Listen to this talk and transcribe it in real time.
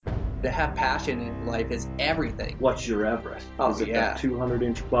To have passion in life is everything. What's your Everest? Oh, Is it yeah. that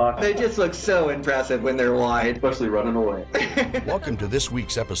 200-inch buck? They just look so impressive when they're wide. Especially running away. Welcome to this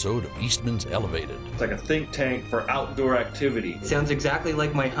week's episode of Eastman's Elevated. It's like a think tank for outdoor activity. Sounds exactly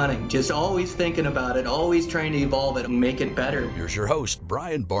like my hunting. Just always thinking about it, always trying to evolve it and make it better. Here's your host,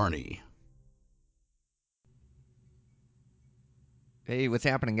 Brian Barney. Hey, what's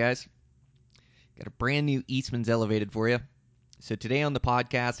happening, guys? Got a brand new Eastman's Elevated for you. So today on the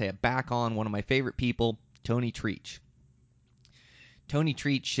podcast, I have back on one of my favorite people, Tony Treach. Tony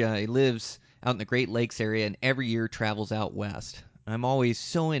Treach, he lives out in the Great Lakes area and every year travels out west. I'm always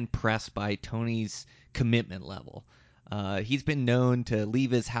so impressed by Tony's commitment level. He's been known to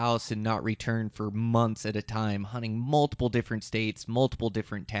leave his house and not return for months at a time, hunting multiple different states, multiple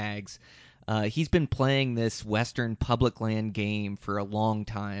different tags. He's been playing this Western public land game for a long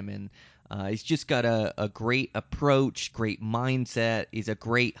time, and he's just got a great approach, great mindset. He's a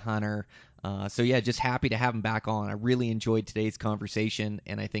great hunter. So yeah, just happy to have him back on. I really enjoyed today's conversation,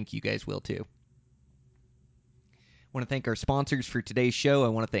 and I think you guys will too. I want to thank our sponsors for today's show. I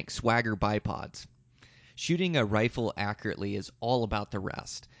want to thank Swagger Bipods. Shooting a rifle accurately is all about the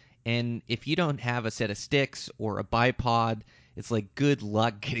rest. And if you don't have a set of sticks or a bipod, it's like good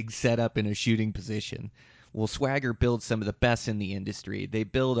luck getting set up in a shooting position. Well, Swagger builds some of the best in the industry. They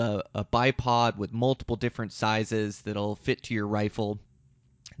build a bipod with multiple different sizes that'll fit to your rifle.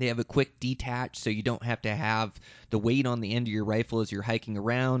 They have a quick detach, so you don't have to have the weight on the end of your rifle as you're hiking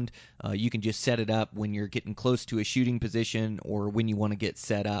around. You can just set it up when you're getting close to a shooting position or when you want to get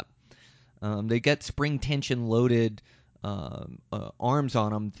set up. They got spring tension loaded arms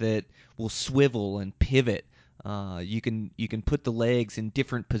on them that will swivel and pivot. You can put the legs in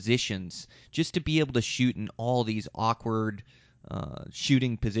different positions just to be able to shoot in all these awkward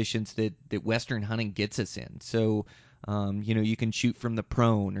shooting positions that Western hunting gets us in. So you can shoot from the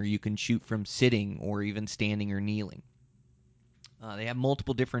prone, or you can shoot from sitting, or even standing or kneeling. They have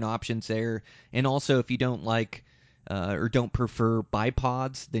multiple different options there, and also if you don't like or don't prefer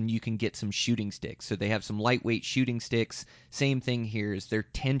bipods, then you can get some shooting sticks. So they have some lightweight shooting sticks. Same thing here is they're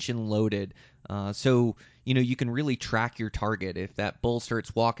tension loaded. So you can really track your target. If that bull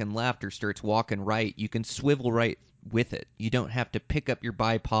starts walking left or starts walking right, you can swivel right with it. You don't have to pick up your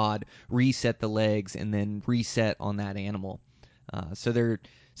bipod, reset the legs, and then reset on that animal. So they're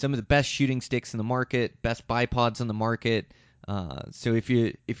some of the best shooting sticks in the market, best bipods on the market. So if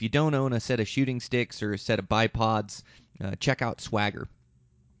you don't own a set of shooting sticks or a set of bipods, check out Swagger.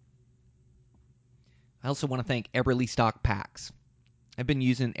 I also want to thank Eberly Stock Packs. I've been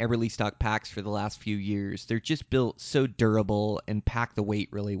using Eberly Stock Packs for the last few years. They're just built so durable and pack the weight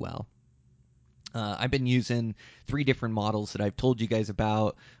really well. I've been using 3 different models that I've told you guys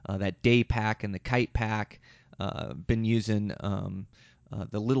about, that day pack and the kite pack. Been using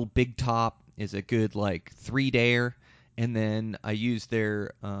the little big top is a good 3-dayer. And then I use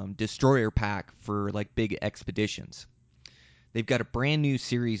their destroyer pack for big expeditions. They've got a brand new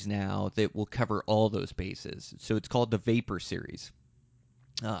series now that will cover all those bases. So it's called the Vapor series.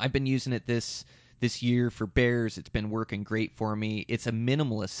 I've been using it this year for bears. It's been working great for me. It's a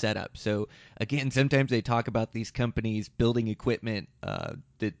minimalist setup. So again, sometimes they talk about these companies building equipment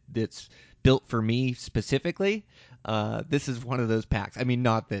that's built for me specifically. This is one of those packs. I mean,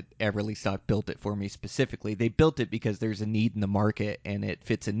 not that Everly Stock built it for me specifically. They built it because there's a need in the market and it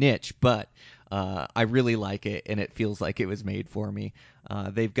fits a niche, but I really like it and it feels like it was made for me.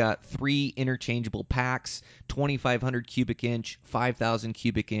 They've got 3 interchangeable packs, 2,500 cubic inch, 5,000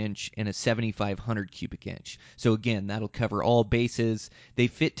 cubic inch, and a 7,500 cubic inch. So again, that'll cover all bases. They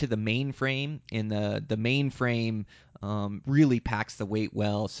fit to the main frame, and the main frame really packs the weight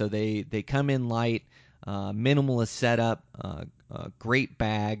well. So they come in light, minimalist setup, great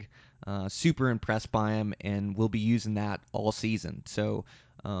bag, super impressed by them, and we'll be using that all season. So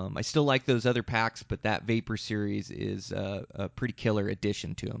I still like those other packs, but that Vapor series is a pretty killer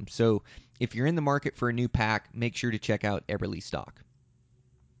addition to them. So if you're in the market for a new pack, make sure to check out Eberly Stock.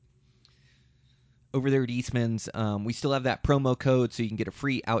 Over there at Eastman's, we still have that promo code, so you can get a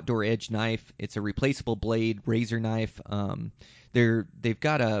free outdoor edge knife. It's a replaceable blade, razor knife. They've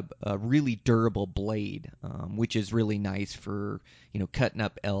got a really durable blade, which is really nice for cutting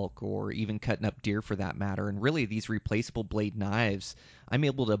up elk or even cutting up deer for that matter. And really, these replaceable blade knives, I'm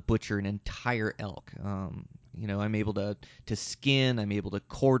able to butcher an entire elk. I'm able to skin, I'm able to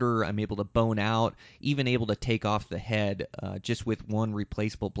quarter, I'm able to bone out, even able to take off the head just with one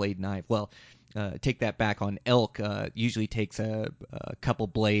replaceable blade knife. Well, take that back on elk. Usually takes a couple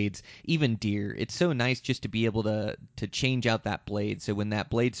blades, even deer. It's so nice just to be able to change out that blade. So when that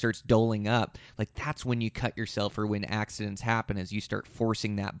blade starts doling up, like that's when you cut yourself, or when accidents happen, as you start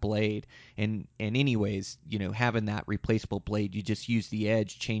forcing that blade. And anyways, having that replaceable blade, you just use the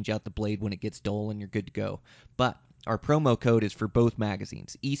edge, change out the blade when it gets dull, and you're good to go. But our promo code is for both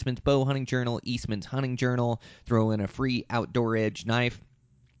magazines: Eastman's Bow Hunting Journal, Eastman's Hunting Journal. Throw in a free Outdoor Edge knife.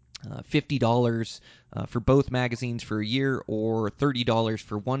 $50 for both magazines for a year, or $30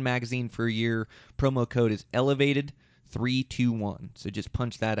 for one magazine for a year. Promo code is Elevated321. So just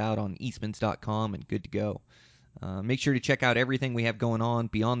punch that out on eastmans.com and good to go. Make sure to check out everything we have going on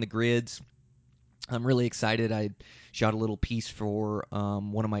beyond the grids. I'm really excited. I shot a little piece for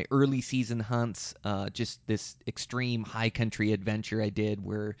one of my early season hunts, just this extreme high country adventure I did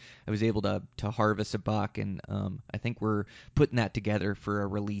where I was able to harvest a buck, and I think we're putting that together for a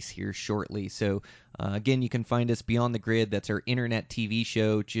release here shortly. So again, you can find us Beyond the Grid. That's our internet TV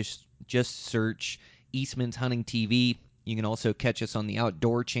show. Just search Eastman's Hunting TV. You can also catch us on the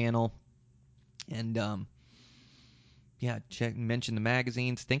Outdoor Channel. And mention the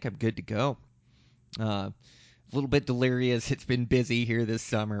magazines. Think I'm good to go. A little bit delirious. It's been busy here this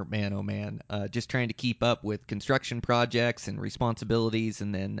summer, man. Oh man, just trying to keep up with construction projects and responsibilities,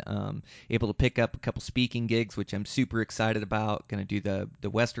 and then able to pick up a couple speaking gigs, which I'm super excited about. Going to do the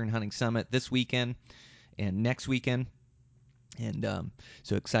Western Hunting Summit this weekend and next weekend, and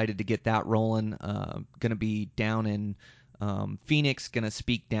so excited to get that rolling. Going to be down in Phoenix. Going to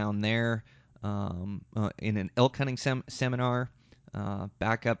speak down there in an elk hunting seminar.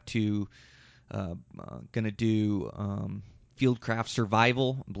 Back up to going to do Fieldcraft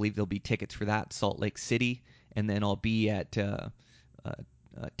Survival. I believe there'll be tickets for that, Salt Lake City. And then I'll be at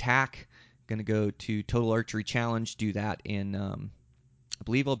TAC. Going to go to Total Archery Challenge, do that in, I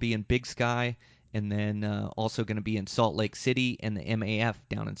believe I'll be in Big Sky. And then also going to be in Salt Lake City and the MAF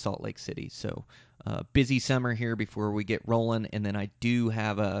down in Salt Lake City. So busy summer here before we get rolling. And then I do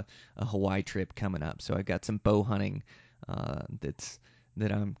have a Hawaii trip coming up. So I got some bow hunting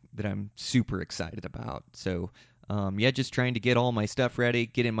that I'm super excited about. So just trying to get all my stuff ready,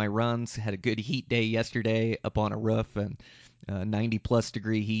 get in my runs. Had a good heat day yesterday up on a roof, and 90 plus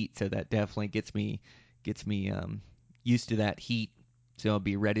degree heat, so that definitely gets me used to that heat. So I'll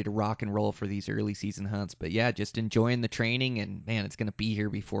be ready to rock and roll for these early season hunts. But yeah, just enjoying the training, and man, it's going to be here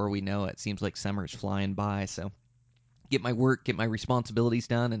before we know it. Seems like summer's flying by. So get my work, get my responsibilities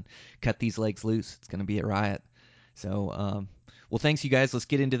done, and cut these legs loose. It's going to be a riot. So well, thanks, you guys. Let's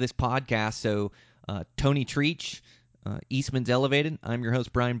get into this podcast. So, Tony Treach, Eastman's Elevated. I'm your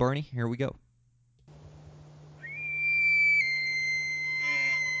host, Brian Barney. Here we go.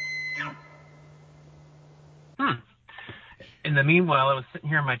 In the meanwhile, I was sitting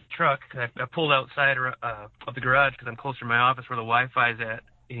here in my truck. I pulled outside of the garage because I'm closer to my office where the Wi-Fi's at,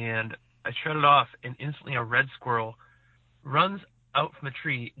 and I shut it off, and instantly a red squirrel runs out from the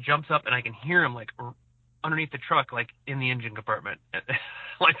tree, jumps up, and I can hear him underneath the truck, like in the engine compartment.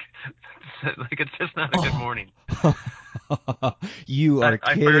 like it's just not a good morning. You are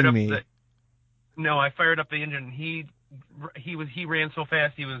kidding me. I fired up the engine. He ran so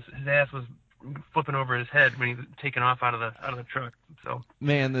fast, his ass was flipping over his head when he was taking off out of the truck. So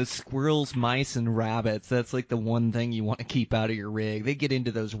man, the squirrels, mice, and rabbits, that's like the one thing you want to keep out of your rig. They get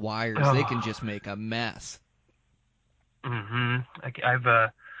into those wires. They can just make a mess. I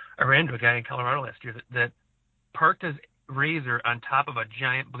ran into a guy in Colorado last year that parked his razor on top of a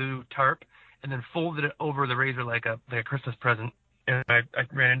giant blue tarp and then folded it over the razor like a Christmas present. And I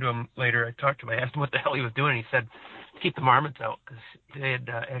ran into him later. I talked to him. I asked him what the hell he was doing. He said, keep the marmots out, because they had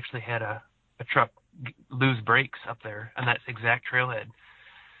actually had a truck lose brakes up there on that exact trailhead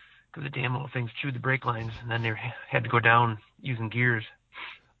because the damn little things chewed the brake lines, and then they had to go down using gears.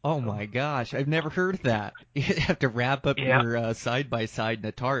 Oh my gosh, I've never heard of that. You have to wrap up your side-by-side in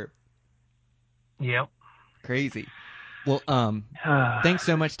a tarp. Yep. Crazy. Well, thanks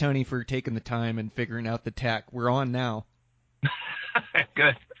so much, Tony, for taking the time and figuring out the tech. We're on now.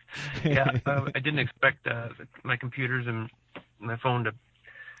 Good. Yeah, I didn't expect my computers and my phone to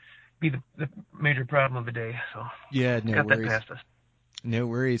be the major problem of the day. So yeah, no got worries. that past us. No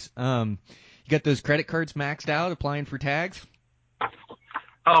worries. You got those credit cards maxed out applying for tags?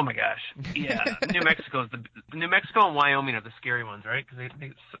 Oh my gosh, yeah. New Mexico and Wyoming are the scary ones, right? Because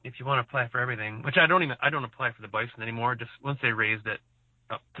if you want to apply for everything, which I don't apply for the bison anymore. Just once they raised it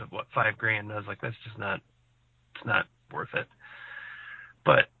up to $5,000, I was like, that's just it's not worth it.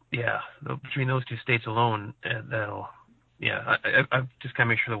 But yeah, between those two states alone, I've just got to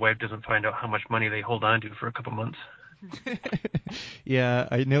make sure the wife doesn't find out how much money they hold on to for a couple months. Yeah,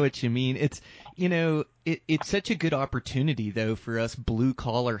 I know what you mean. It's such a good opportunity though for us blue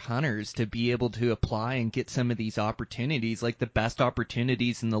collar hunters to be able to apply and get some of these opportunities, like the best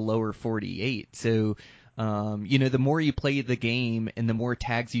opportunities in the lower 48. So, the more you play the game and the more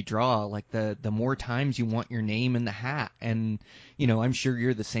tags you draw, like the more times you want your name in the hat. And, I'm sure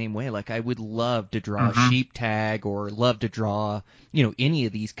you're the same way. Like I would love to draw a sheep tag or love to draw, any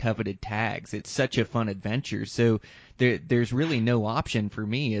of these coveted tags. It's such a fun adventure. So there's really no option for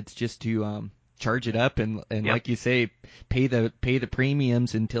me. It's just to, charge it up and Yep. like you say, pay the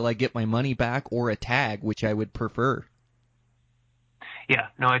premiums until I get my money back or a tag, which I would prefer. Yeah,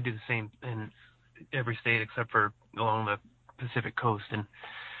 no, I do the same in every state except for along the Pacific coast. And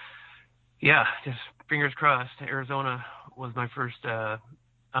yeah, just fingers crossed. Arizona was my first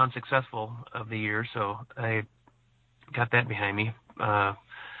unsuccessful of the year, so I got that behind me.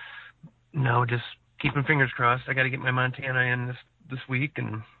 No, just keeping fingers crossed. I got to get my Montana in this week,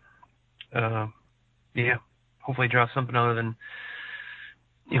 and hopefully draw something other than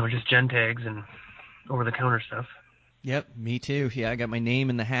just gen tags and over the counter stuff. Yep, me too. Yeah, I got my name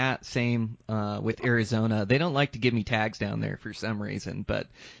in the hat. Same with Arizona. They don't like to give me tags down there for some reason, but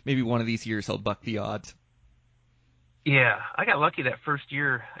maybe one of these years I'll buck the odds. Yeah, I got lucky that first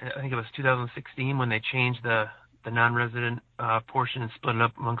year. I think it was 2016 when they changed the non-resident portion and split it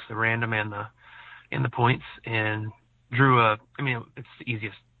up amongst the random and the points, and drew it's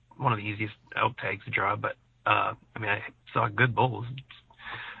one of the easiest elk tags to draw, but I saw good bulls.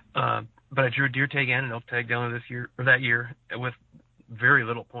 But I drew a deer tag and an elk tag down that year with very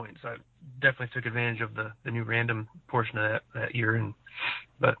little points. I definitely took advantage of the new random portion of that year,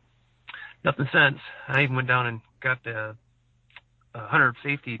 but nothing since. I even went down and got the hunter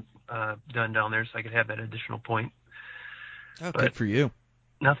safety done down there so I could have that additional point. Oh, good for you.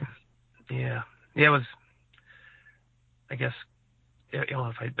 Nothing. Yeah, it was. I guess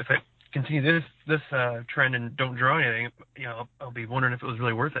if I continue this trend and don't draw anything, I'll be wondering if it was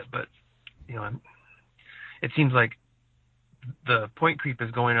really worth it. But it seems like the point creep is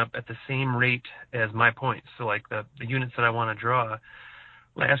going up at the same rate as my points. So like the units that I want to draw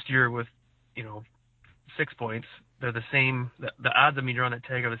last year with 6 points, they're the same. The odds of me drawing that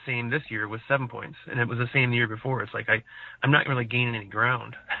tag are the same this year with 7 points, and it was the same the year before. It's like I'm not really gaining any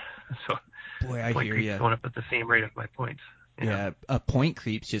ground. So boy, I point hear creep's you. going up at the same rate of my points. Yeah, point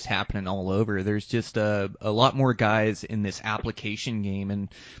creep's just happening all over. There's just a lot more guys in this application game and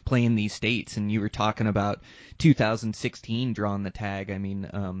playing these states. And you were talking about 2016 drawing the tag. I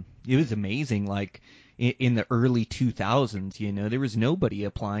mean, it was amazing. Like in the early 2000s, there was nobody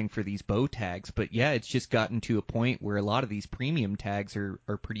applying for these bow tags. But yeah, it's just gotten to a point where a lot of these premium tags are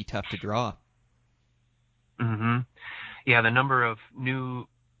pretty tough to draw. Mm-hmm. Yeah, the number of new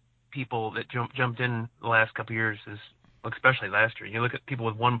people that jumped in the last couple of years is, especially last year. You look at people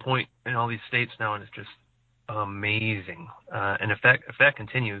with 1 point in all these states now, and it's just amazing. And if that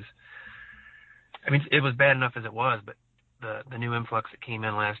continues, it was bad enough as it was, but the new influx that came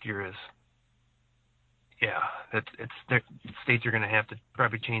in last year is, states are going to have to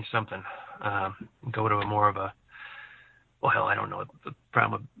probably change something, go to a more of a, well, hell, I don't know what the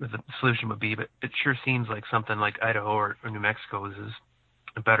problem with the solution would be, but it sure seems like something like Idaho or New Mexico's is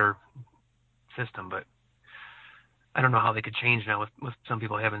a better system, but I don't know how they could change now with some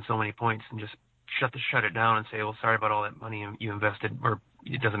people having so many points and just shut it down and say, well, sorry about all that money you invested, or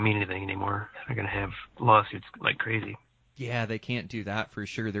it doesn't mean anything anymore. They're going to have lawsuits like crazy. Yeah, they can't do that for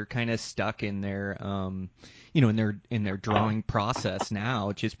sure. They're kind of stuck in their, in their drawing process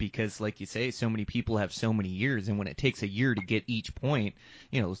now, just because, like you say, so many people have so many years, and when it takes a year to get each point,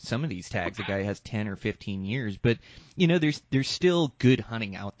 some of these tags, a guy has 10 or 15 years, but there's still good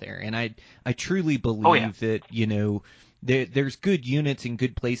hunting out there, and I truly believe that there's good units and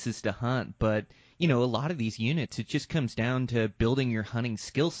good places to hunt, but a lot of these units, it just comes down to building your hunting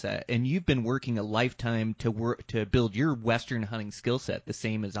skill set. And you've been working a lifetime to build your Western hunting skill set the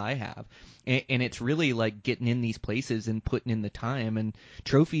same as I have. And it's really like getting in these places and putting in the time. And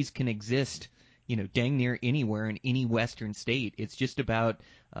trophies can exist, dang near anywhere in any Western state. It's just about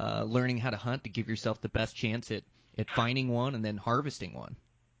learning how to hunt to give yourself the best chance at finding one and then harvesting one.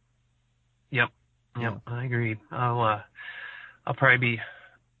 Yep, Yeah. I agree. I'll probably be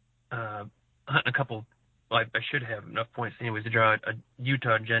hunting a couple. Well, I should have enough points anyways to draw a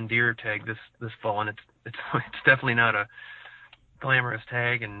Utah Gen Deer tag this fall, and it's definitely not a glamorous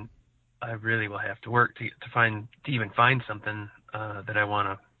tag, and I really will have to work to even find something that I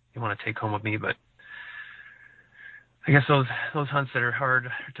want to take home with me. But I guess those hunts that are hard,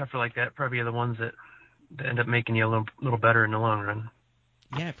 or tougher like that, probably are the ones that end up making you a little better in the long run.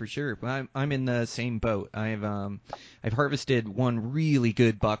 Yeah, for sure. I'm in the same boat. I've harvested one really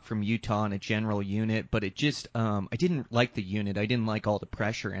good buck from Utah in a general unit, but it just I didn't like the unit. I didn't like all the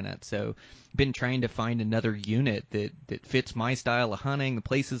pressure in it. So I've been trying to find another unit that fits my style of hunting, the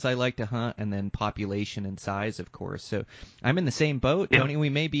places I like to hunt, and then population and size, of course. So I'm in the same boat, Yeah. Tony. We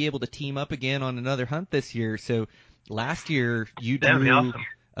may be able to team up again on another hunt this year. So last year you That would be drew awesome.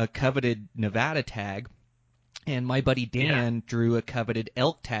 a coveted Nevada tag. And my buddy Dan drew a coveted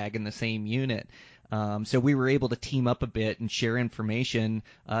elk tag in the same unit. So we were able to team up a bit and share information.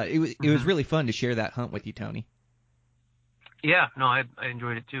 It was really fun to share that hunt with you, Tony. Yeah, no, I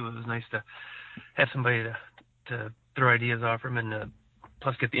enjoyed it too. It was nice to have somebody to throw ideas off from, and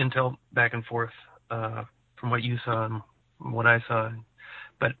plus get the intel back and forth from what you saw and what I saw.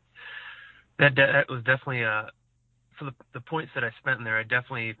 But that was definitely for the points that I spent in there. I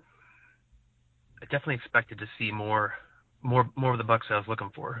definitely expected to see more of the bucks I was looking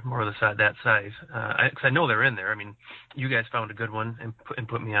for, more of that size. 'Cause I know they're in there. I mean, you guys found a good one and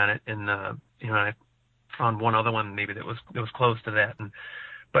put me on it, and I found one other one maybe that was close to that,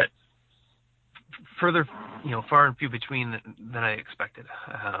 but further, far and few between than I expected.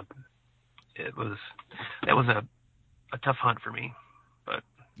 That was a tough hunt for me, but.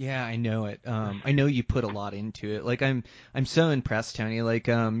 Yeah, I know it. I know you put a lot into it. Like I'm so impressed, Tony. Like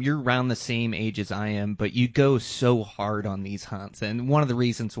you're around the same age as I am, but you go so hard on these hunts. And one of the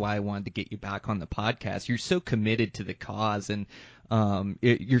reasons why I wanted to get you back on the podcast, you're so committed to the cause, and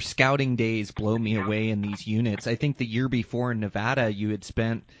your scouting days blow me away in these units. I think the year before in Nevada, you had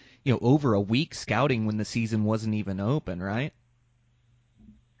spent over a week scouting when the season wasn't even open, right?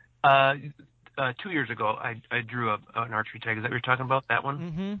 2 years ago, I drew an archery tag. Is that what you're talking about? That one?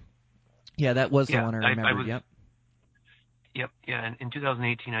 Mm-hmm. Yeah, that was the one I remembered. Yep. Yep. Yeah. In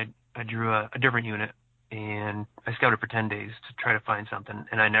 2018, I drew a different unit, and I scouted for 10 days to try to find something,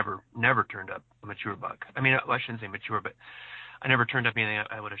 and I never turned up a mature buck. I mean, I shouldn't say mature, but I never turned up anything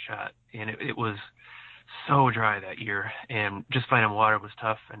I would have shot, and it was so dry that year, and just finding water was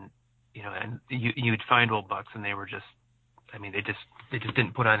tough, and and you'd find old bucks, and they were just. I mean, they just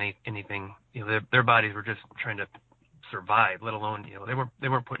didn't put on anything. Their bodies were just trying to survive, let alone they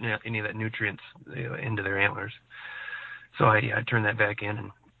weren't putting any of that nutrients into their antlers. So I turned that back in.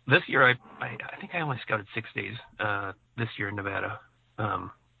 And this year I think I only scouted 6 days this year in Nevada.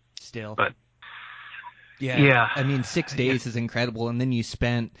 Still, but yeah. I mean, 6 days is incredible, and then you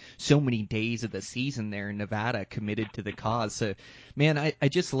spent so many days of the season there in Nevada committed to the cause. So, man, I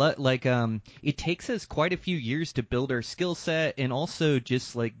just it takes us quite a few years to build our skill set and also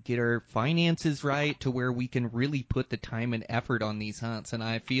just like get our finances right to where we can really put the time and effort on these hunts. And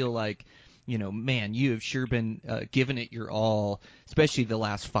I feel like, man, you have sure been giving it your all, especially the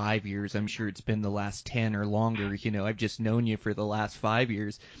last 5 years. I'm sure it's been the last 10 or longer. I've just known you for the last 5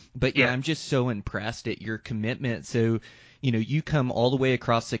 years. But, yeah, I'm just so impressed at your commitment. So, you come all the way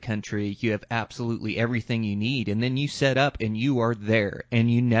across the country. You have absolutely everything you need. And then you set up and you are there.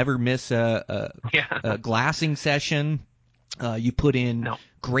 And you never miss a glassing session. You put in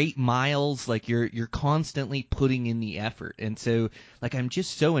great miles, like you're constantly putting in the effort. And so like I'm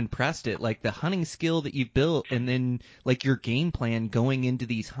just so impressed at like the hunting skill that you've built, and then like your game plan going into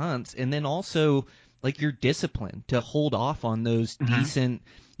these hunts, and then also like your discipline to hold off on those decent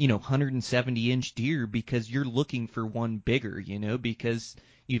 170-inch deer because you're looking for one bigger, because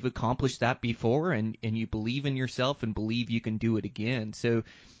you've accomplished that before, and you believe in yourself and believe you can do it again. So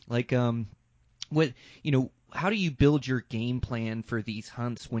like how do you build your game plan for these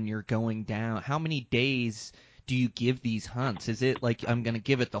hunts when you're going down? How many days do you give these hunts? Is it like I'm going to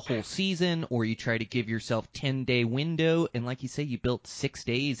give it the whole season, or you try to give yourself 10-day window? And like you say, you built 6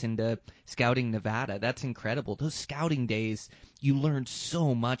 days into scouting Nevada. That's incredible. Those scouting days, you learn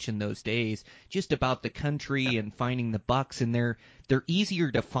so much in those days just about the country and finding the bucks, and they're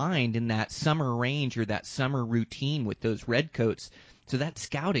easier to find in that summer range or that summer routine with those redcoats. So that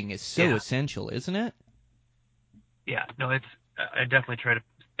scouting is so essential, isn't it? Yeah, no, I definitely try to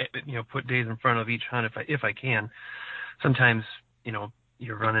put days in front of each hunt if I can. Sometimes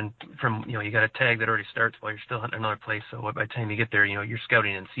you're running from you got a tag that already starts while you're still hunting another place. So by the time you get there, you're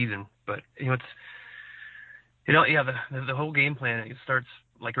scouting in season. But it's the whole game plan, it starts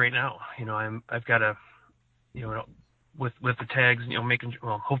like right now. I've got to with the tags, making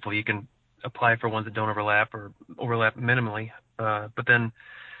hopefully you can apply for ones that don't overlap or overlap minimally. But then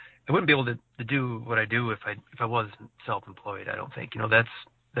I wouldn't be able to do what I do if I was self-employed. I don't think.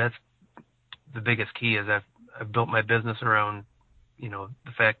 That's the biggest key is I've built my business around the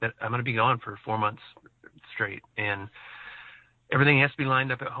fact that I'm going to be gone for 4 months straight, and everything has to be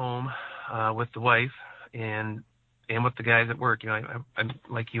lined up at home with the wife, and and with the guys at work. I'm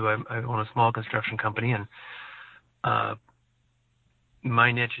like you. I own a small construction company, and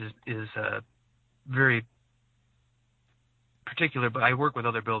my niche is very particular. But I work with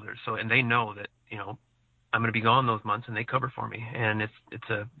other builders, and they know that I'm going to be gone those months, and they cover for me. And it's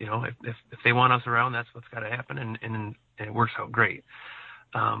if they want us around, that's what's got to happen, and it works out great.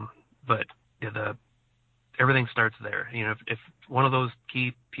 But everything starts there. If one of those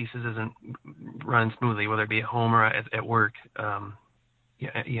key pieces isn't running smoothly, whether it be at home or at work,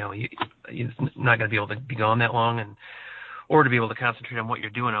 you're not going to be able to be gone that long, or to be able to concentrate on what you're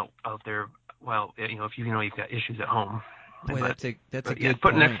doing out there. Well, if you've got issues at home. Boy, that's a good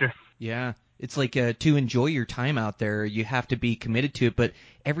put an point. extra. Yeah. It's like to enjoy your time out there, you have to be committed to it, but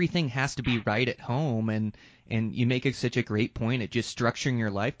everything has to be right at home. And you make such a great point at just structuring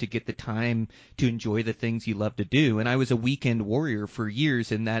your life to get the time to enjoy the things you love to do. And I was a weekend warrior for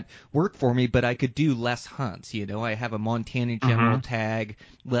years, and that worked for me, but I could do less hunts. I have a Montana General tag,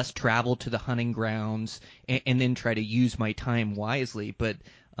 less travel to the hunting grounds, and then try to use my time wisely. But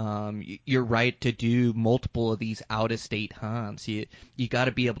you're right to do multiple of these out-of-state hunts. You got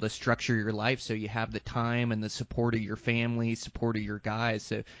to be able to structure your life so you have the time and the support of your family, support of your guys.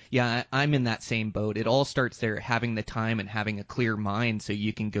 So, yeah, I'm in that same boat. It all starts there, having the time and having a clear mind so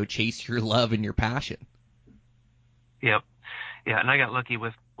you can go chase your love and your passion. Yep. Yeah, and I got lucky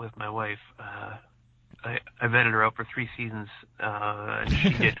with my wife. I vetted her out for 3 seasons, and she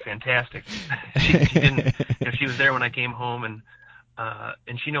did fantastic. She didn't. She was there when I came home, and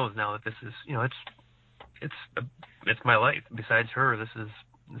she knows now that this is, it's my life. Besides her, this is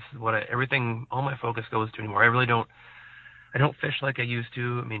what everything, all my focus goes to anymore. I don't fish like I used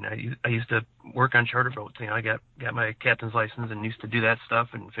to. I mean, I used to work on charter boats. I got my captain's license and used to do that stuff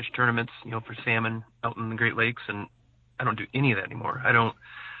and fish tournaments, for salmon out in the Great Lakes. And I don't do any of that anymore. I don't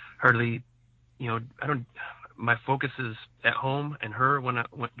hardly, my focus is at home and her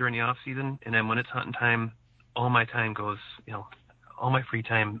during the off season. And then when it's hunting time, all my time goes, all my free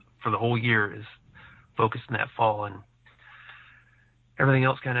time for the whole year is focused in that fall, and everything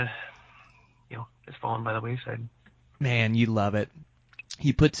else kind of, is falling by the wayside. Man, you love it.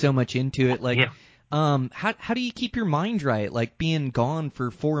 You put so much into it. Like, yeah. How do you keep your mind right? Like being gone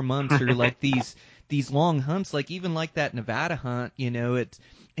for 4 months, or like these long hunts, like even like that Nevada hunt, it's,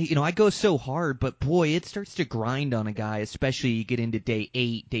 I go so hard, but boy, it starts to grind on a guy, especially you get into day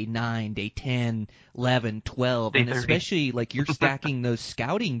 8, day 9, day 10, 11, 12, and especially like you're stacking those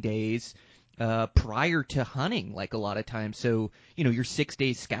scouting days prior to hunting, like a lot of times. So, you're 6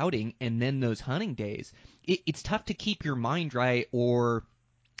 days scouting and then those hunting days. It's tough to keep your mind right or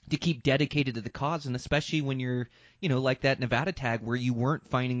to keep dedicated to the cause, and especially when you're, like that Nevada tag where you weren't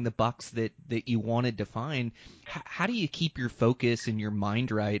finding the bucks that you wanted to find. How do you keep your focus and your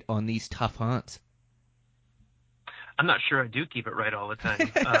mind right on these tough hunts? I'm not sure I do keep it right all the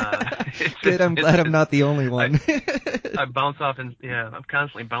time. Good. I'm glad I'm not the only one. I bounce off, I'm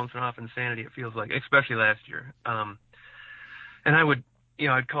constantly bouncing off insanity. It feels like, especially last year. And I would,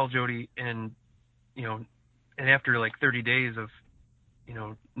 I'd call Jody, and and after like 30 days of,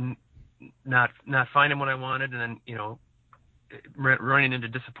 not finding what I wanted, and then running into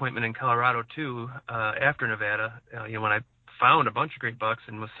disappointment in Colorado too. After Nevada, when I found a bunch of great bucks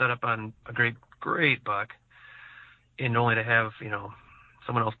and was set up on a great buck, and only to have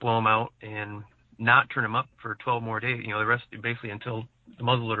someone else blow them out and not turn them up for 12 more days. The rest basically until the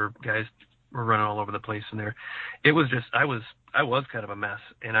muzzleloader guys were running all over the place in there. It was just I was kind of a mess,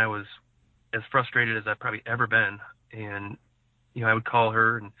 and I was as frustrated as I've probably ever been. And I would call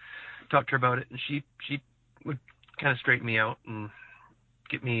her and talk to her about it, and she would kind of straighten me out and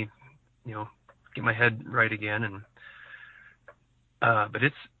get me, get my head right again. And but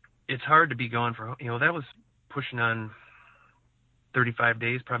it's hard to be gone for, that was pushing on 35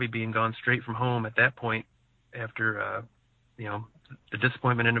 days, probably being gone straight from home at that point after the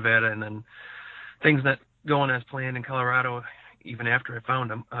disappointment in Nevada, and then things not going as planned in Colorado. Even after I found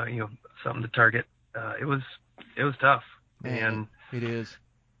them, something to target. It was tough. Man, and it is.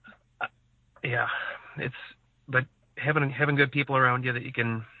 Yeah, but having good people around you that you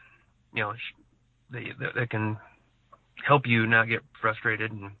can, that can help you not get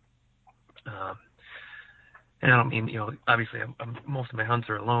frustrated, and I don't mean, obviously most of my hunts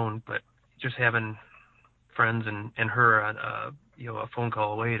are alone, but just having friends and her on a phone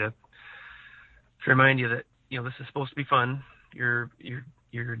call away to remind you that this is supposed to be fun. You're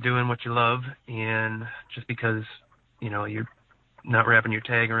doing what you love, and just because you're not wrapping your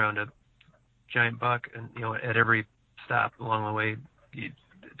tag around a giant buck and at every stop along the way, it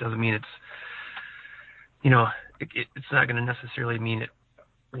doesn't mean it's it's not going to necessarily mean it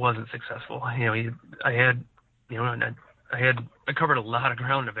wasn't successful. I had and I covered a lot of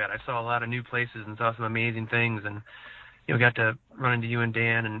ground of it. I saw a lot of new places and saw some amazing things, and got to run into you and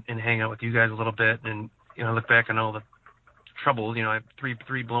Dan and hang out with you guys a little bit, and look back on all the troubles. I have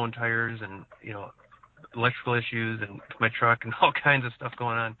three blown tires, and electrical issues, and my truck, and all kinds of stuff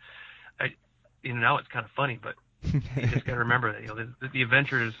going on. Now it's kind of funny, but you just got to remember that the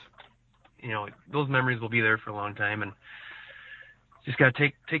adventures, those memories will be there for a long time, and just got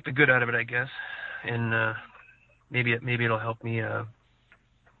to take the good out of it, I guess, and maybe it'll help me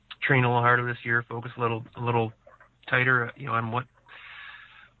train a little harder this year, focus a little tighter, on what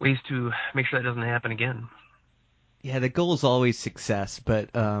ways to make sure that doesn't happen again. Yeah, the goal is always success, but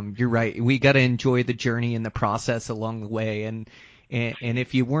you're right. We got to enjoy the journey and the process along the way, and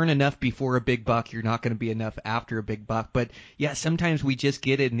if you weren't enough before a big buck, you're not going to be enough after a big buck. But yeah, sometimes we just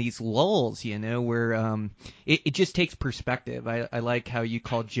get in these lulls, where it just takes perspective. I like how you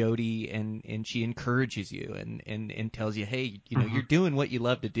call Jody, and she encourages you and tells you, hey, you're doing what you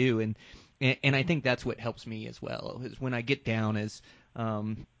love to do, and I think that's what helps me as well, is when I get down is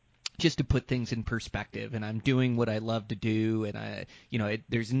just to put things in perspective, and I'm doing what I love to do, and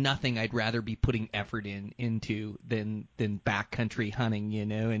there's nothing I'd rather be putting effort into than backcountry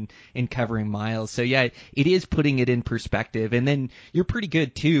hunting, and covering miles. So yeah, it is putting it in perspective. And then you're pretty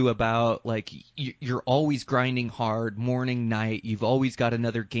good too about, like, you're always grinding hard, morning, night. You've always got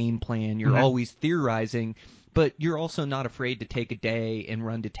another game plan. You're always theorizing. But you're also not afraid to take a day and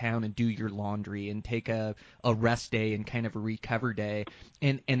run to town and do your laundry and take a rest day and kind of a recover day.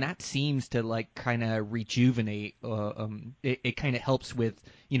 And that seems to, like, kind of rejuvenate. It kind of helps with,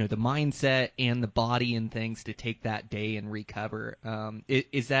 the mindset and the body and things to take that day and recover.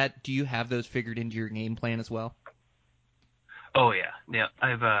 Do you have those figured into your game plan as well? Oh, yeah. Yeah.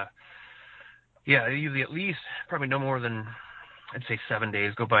 I've, usually at least probably no more than, I'd say 7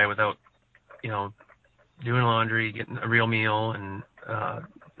 days go by without, doing laundry, getting a real meal, and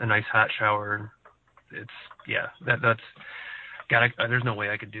a nice hot shower. That's there's no way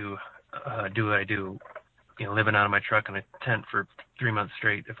I could do what I do, living out of my truck in a tent for 3 months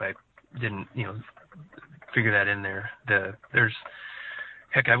straight if I didn't, figure that in there.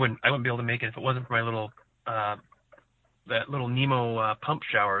 I wouldn't be able to make it if it wasn't for my little that little Nemo pump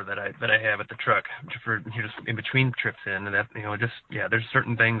shower that I have at the truck for just in between trips in, and that there's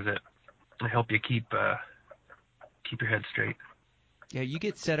certain things that help you keep your head straight. Yeah, you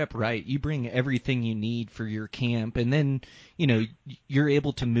get set up right. You bring everything you need for your camp, and then, you're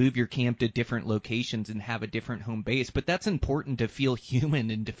able to move your camp to different locations and have a different home base. But that's important to feel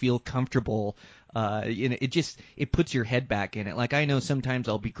human and to feel comfortable. It puts your head back in it. Like, I know sometimes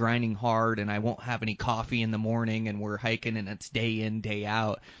I'll be grinding hard and I won't have any coffee in the morning, and we're hiking and it's day in, day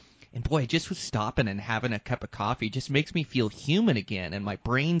out. And boy, just with stopping and having a cup of coffee just makes me feel human again, and my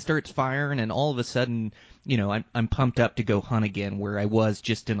brain starts firing, and all of a sudden, I'm pumped up to go hunt again, where I was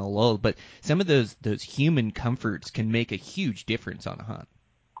just in a lull. But some of those human comforts can make a huge difference on a hunt.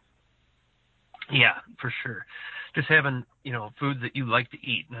 Yeah, for sure. Just having, foods that you like to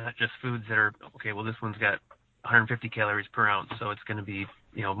eat, not just foods that are, okay, well, this one's got 150 calories per ounce, so it's going to be,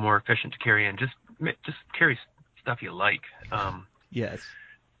 more efficient to carry in. Just carry stuff you like. Yes.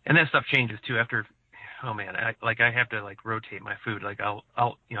 And that stuff changes too after, oh man, I have to rotate my food. Like I'll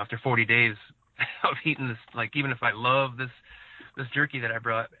after 40 days of eating this, like, even if I love this jerky that I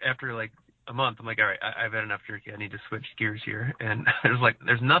brought, after like a month, I'm like, all right, I've had enough jerky. I need to switch gears here. And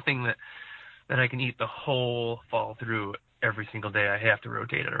there's nothing that I can eat the whole fall through every single day. I have to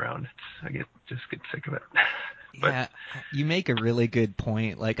rotate it around. I just get sick of it. Yeah, you make a really good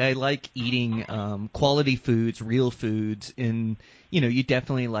point. Like, I like eating quality foods, real foods, and you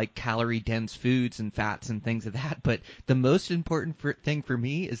definitely like calorie-dense foods and fats and things of that. But the most important thing for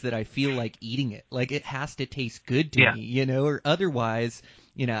me is that I feel like eating it. Like, it has to taste good to me, or otherwise,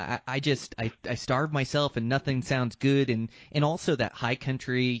 I starve myself and nothing sounds good. And also that high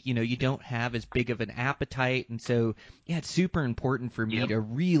country, you don't have as big of an appetite. And so, yeah, it's super important for me to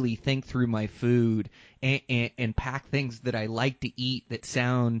really think through my food and pack things that I like to eat that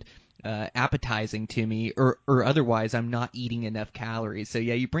sound appetizing to me, or otherwise I'm not eating enough calories. So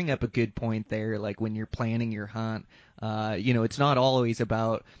yeah, you bring up a good point there. Like, when you're planning your hunt, it's not always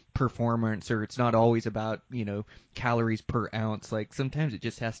about performance, or it's not always about, calories per ounce. Like, sometimes it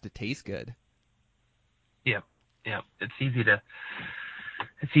just has to taste good. Yeah. It's easy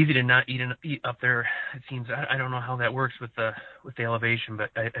to not eat up there. It seems, I don't know how that works with the elevation,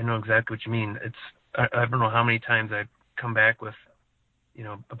 but I know exactly what you mean. I don't know how many times I've come back with,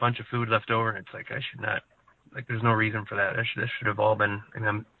 a bunch of food left over, and it's like, I should not, like, there's no reason for that. This should have all been, and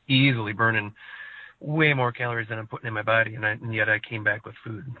I'm easily burning way more calories than I'm putting in my body, and yet I came back with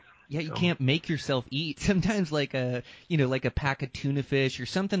food. Yeah, you So, can't make yourself eat. Sometimes like a pack of tuna fish or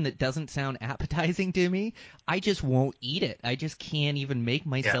something that doesn't sound appetizing to me, I just won't eat it. I just can't even make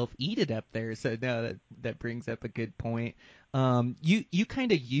myself eat it up there. So no, that brings up a good point. You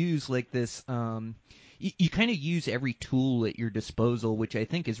kind of use like this you kind of use every tool at your disposal, which I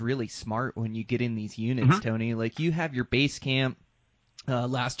think is really smart when you get in these units, Tony. Like you have your base camp.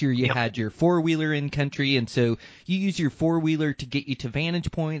 Last year you had your four-wheeler in country, and so you use your four-wheeler to get you to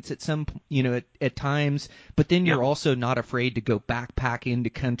vantage points at some, at times, but then you're also not afraid to go backpack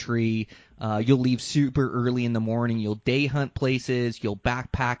into country. You'll leave super early in the morning. You'll day hunt places. You'll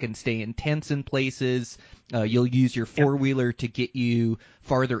backpack and stay in tents in places. You'll use your four-wheeler to get you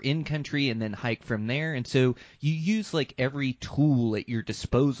farther in country and then hike from there. And so you use like every tool at your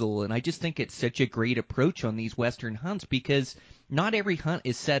disposal, and I just think it's such a great approach on these Western hunts because not every hunt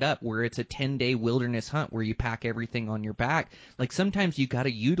is set up where it's a 10-day wilderness hunt where you pack everything on your back. Like sometimes you got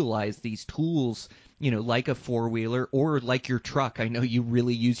to utilize these tools, like a four-wheeler or like your truck. I know you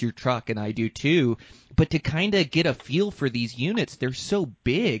really use your truck, and I do too. But to kind of get a feel for these units, they're so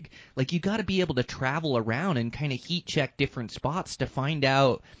big. Like you got to be able to travel around and kind of heat check different spots to find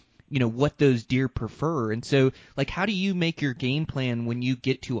out what those deer prefer. And so, like, how do you make your game plan when you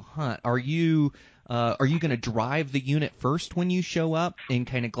get to a hunt? Are you going to drive the unit first when you show up and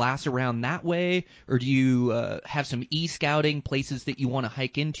kind of glass around that way? Or do you have some e-scouting places that you want to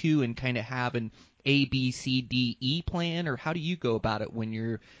hike into and kind of have an A, B, C, D, E plan? Or how do you go about it when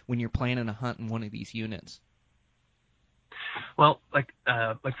you're planning a hunt in one of these units? Well, like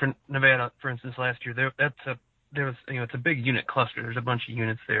for Nevada, for instance, last year, it's a big unit cluster. There's a bunch of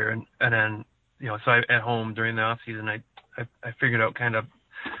units there, and then so at home during the off season, I figured out kind of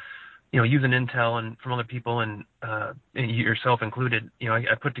using intel and from other people and yourself included,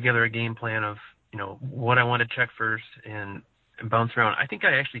 I put together a game plan of what I want to check first and bounce around. I think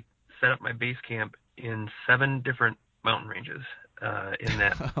I actually set up my base camp in 7 different mountain ranges in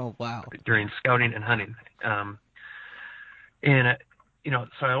that. Oh wow! During scouting and hunting. So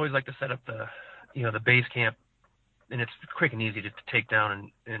I always like to set up the base camp, and it's quick and easy to take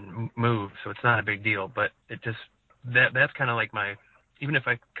down and move, so it's not a big deal. But it just that's kind of like my, even if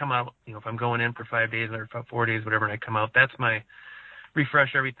I come out, if I'm going in for 5 days or 4 days, whatever, and I come out, that's my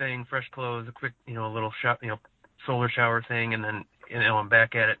refresh everything, fresh clothes, a quick, a little solar shower thing, and then I'm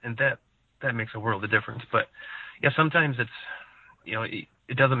back at it, and that makes a world of difference. But yeah, sometimes it's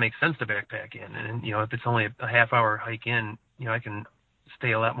it doesn't make sense to backpack in, and if it's only a half-hour hike in, I can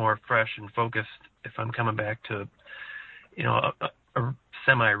stay a lot more fresh and focused if I'm coming back to a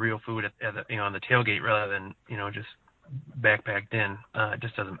semi-real food at on the tailgate rather than just backpacked in. It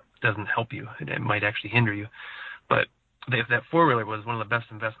just doesn't help you. It might actually hinder you. But that four-wheeler was one of the best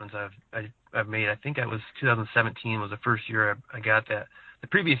investments I've made. I think 2017 was the first year I got that. The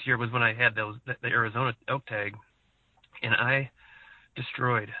previous year was when I had the Arizona elk tag, and I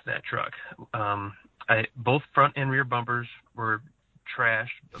destroyed that truck. Both front and rear bumpers were trashed.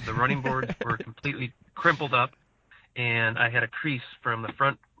 The running boards were completely crumpled up, and I had a crease from the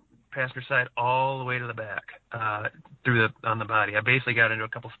front passenger side all the way to the back on the body. I basically got into a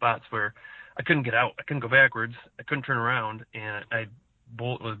couple spots where I couldn't get out. I couldn't go backwards. I couldn't turn around, and I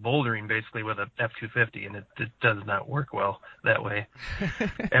was bouldering basically with a F-250, and it does not work well that way.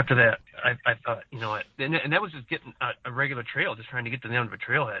 After that, I thought, and that was just getting a regular trail, just trying to get to the end of a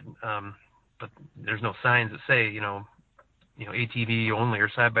trailhead. But there's no signs that say, ATV only or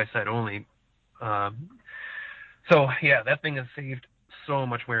side-by-side only. So yeah, that thing has saved so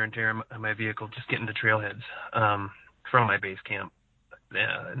much wear and tear on my vehicle, just getting to trailheads from my base camp,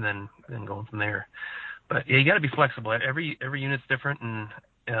 and then going from there. But yeah, you got to be flexible. Every unit's different, and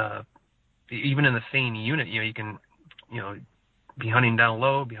even in the same unit, you can, be hunting down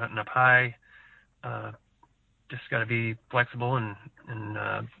low, be hunting up high. Just got to be flexible and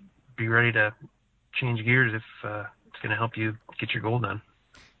be ready to change gears if it's going to help you get your goal done.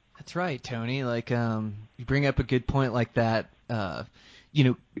 That's right, Tony. Like, you bring up a good point like that.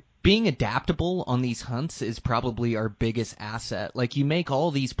 Being adaptable on these hunts is probably our biggest asset. Like, you make all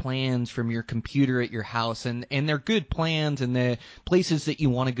these plans from your computer at your house, and they're good plans and the places that you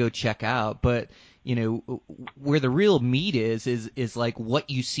want to go check out. But, where the real meat is like what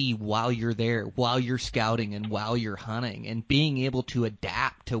you see while you're there, while you're scouting and while you're hunting, and being able to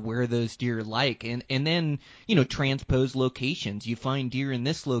adapt to where those deer like, and then, transpose locations. You find deer in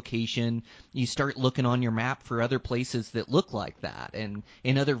this location, you start looking on your map for other places that look like that and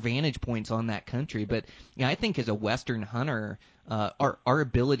other vantage points on that country. But I think as a Western hunter, our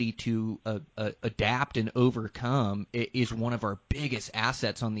ability to adapt and overcome is one of our biggest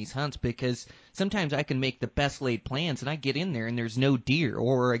assets on these hunts, because sometimes I can make the best laid plans and I get in there and there's no deer,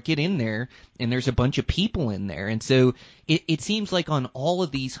 or I get in there and there's a bunch of people in there. And so it seems like on all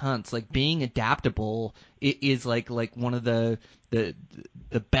of these hunts, like being adaptable is like one of the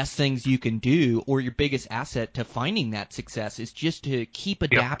best things you can do, or your biggest asset to finding that success, is just to keep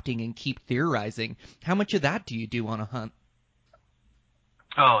adapting and keep theorizing. How much of that do you do on a hunt?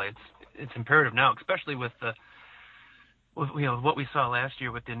 Oh, it's imperative now, especially with what we saw last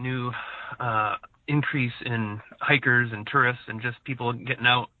year with the new increase in hikers and tourists and just people getting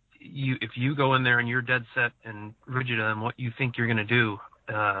out. If you go in there and you're dead set and rigid on what you think you're going to do,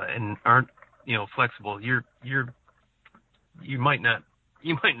 and aren't flexible, you might not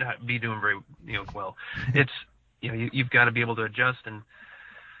be doing very well. It's you've got to be able to adjust and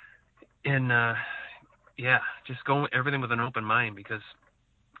just go everything with an open mind, because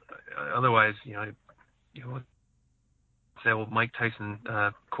otherwise, say old Mike Tyson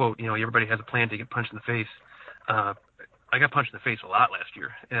quote, everybody has a plan to get punched in the face. I got punched in the face a lot last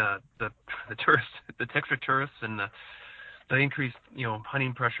year. The tourists, the Texas tourists, and the increased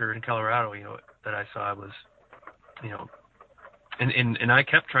hunting pressure in Colorado, that I saw was, and I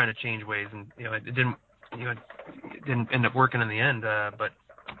kept trying to change ways, and it didn't end up working in the end. But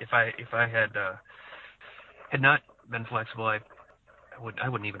if I had not been flexible, I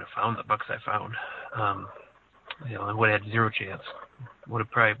wouldn't even have found the bucks I found. I would have had zero chance. Would have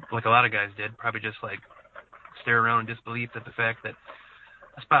probably, like a lot of guys did, probably just like stare around in disbelief at the fact that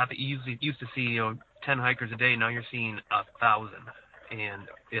a spot that you used to see 10 hikers a day, now you're seeing 1,000, and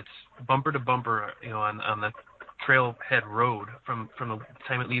it's bumper to bumper on the trailhead road from the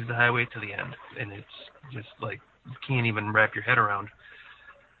time it leaves the highway to the end, and it's just like you can't even wrap your head around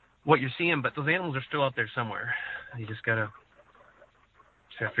what you're seeing. But those animals are still out there somewhere. You just gotta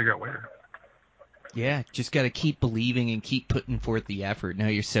figure out where. Yeah, just got to keep believing and keep putting forth the effort. No,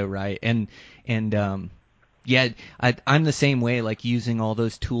 you're so right. And yeah, I'm the same way, like using all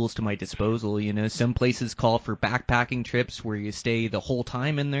those tools to my disposal. Some places call for backpacking trips where you stay the whole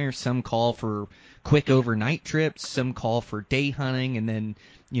time in there. Some call for quick overnight trips. Some call for day hunting. And then,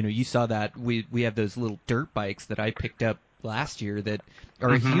 you saw that we have those little dirt bikes that I picked up last year that are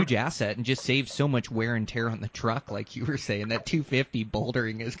a huge asset and just save so much wear and tear on the truck. Like you were saying, that 250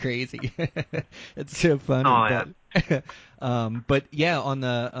 bouldering is crazy. It's so funny. Oh, yeah. But yeah, on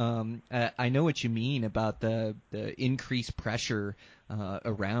the I know what you mean about the increased pressure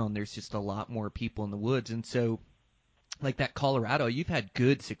around. There's just a lot more people in the woods, and so like that Colorado, you've had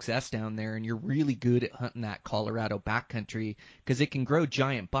good success down there, and you're really good at hunting that Colorado backcountry because it can grow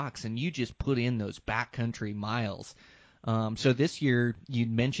giant bucks, and you just put in those backcountry miles. So this year, you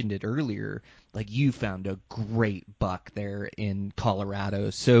mentioned it earlier, like you found a great buck there in Colorado.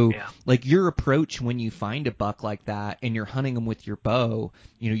 So like your approach when you find a buck like that and you're hunting them with your bow,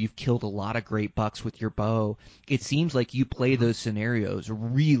 you've killed a lot of great bucks with your bow. It seems like you play those scenarios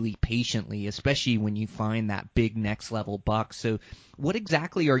really patiently, especially when you find that big next level buck. So what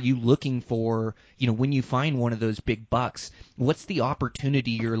exactly are you looking for, when you find one of those big bucks? What's the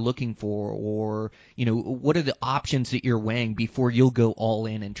opportunity you're looking for, or, what are the options that you're weighing before you'll go all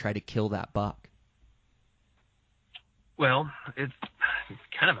in and try to kill that buck? Well, it's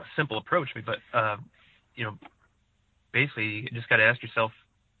kind of a simple approach, but basically you just got to ask yourself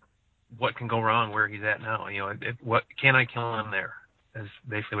what can go wrong where he's at now. What can I kill him there? Is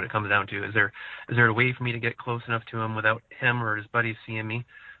basically what it comes down to. Is there a way for me to get close enough to him without him or his buddies seeing me,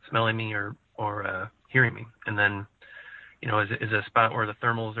 smelling me, or hearing me? And then, is it a spot where the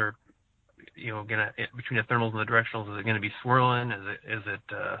thermals are, gonna, between the thermals and the directionals, is it gonna be swirling? Is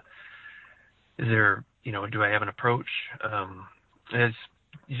there, do I have an approach? You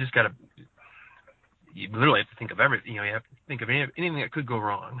just gotta, you literally have to think of everything. You have to think of anything that could go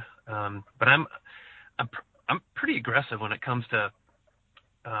wrong. But I'm pretty aggressive when it comes to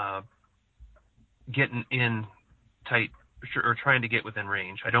getting in tight or trying to get within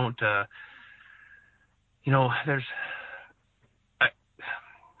range. I don't, I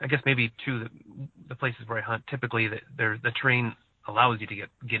guess maybe to the places where I hunt, typically the terrain allows you to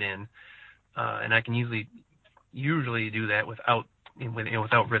get in, and I can usually do that without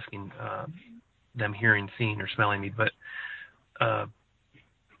risking them hearing, seeing, or smelling me. But and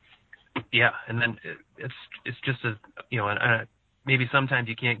then it's just maybe sometimes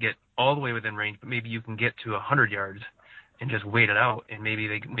you can't get all the way within range, but maybe you can get to 100 yards and just wait it out, and maybe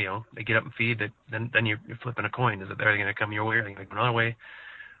they get up and feed. Then you're flipping a coin. Are they going to come your way? Are they going to come another way?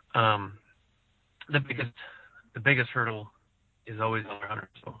 The biggest hurdle is always other hunters.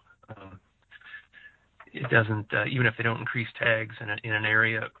 So it doesn't, even if they don't increase tags in an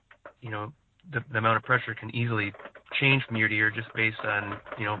area, the amount of pressure can easily change from year to year just based on,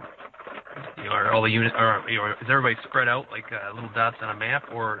 are all the units, is everybody spread out like little dots on a map,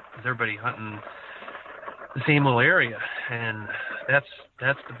 or is everybody hunting the same little area? And that's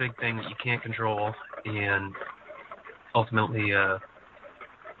the big thing that you can't control. And ultimately, I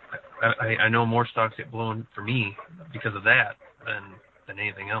know more stalks get blown for me because of that than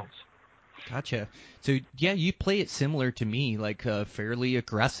anything else. Gotcha. So yeah, you play it similar to me, like fairly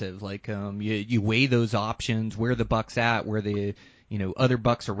aggressive. Like you weigh those options, where the buck's at, where the other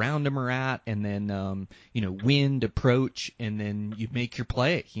bucks around him are at, and then wind, approach, and then you make your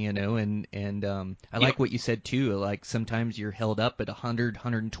play. And I like what you said too. Like sometimes you're held up at 100,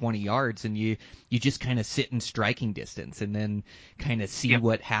 120 yards, and you just kind of sit in striking distance, and then kind of see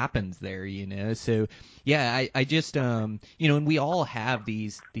what happens there. So yeah, I just and we all have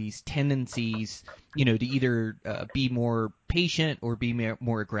these tendencies, to either be more patient or be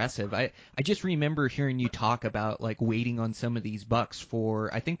more aggressive. I just remember hearing you talk about like waiting on some of these bucks for,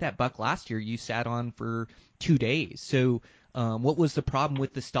 I think that buck last year you sat on for 2 days. So what was the problem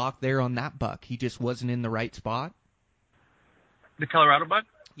with the stalk there on that buck? He just wasn't in the right spot? The Colorado buck?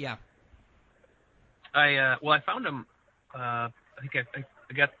 Yeah. I found him, I think I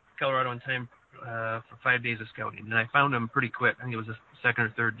got Colorado in time for 5 days of scouting, and I found him pretty quick. I think it was the second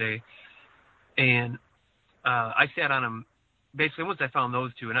or third day. And I sat on him basically once I found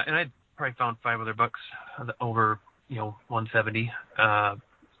those two, and I probably found 5 other bucks over 170,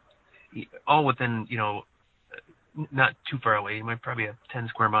 all within not too far away, probably a 10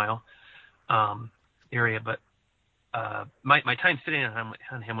 square mile area. But my time sitting on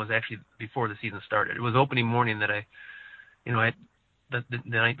him was actually before the season started. It was opening morning that the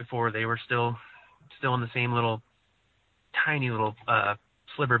night before they were still in the same tiny little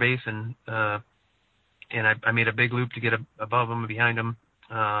sliver basin, and I made a big loop to get above them and behind them,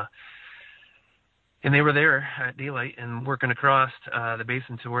 and they were there at daylight and working across the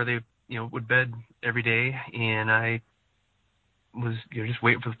basin to where they would bed every day, and I was just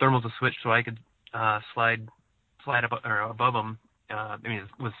waiting for the thermals to switch so I could slide above them.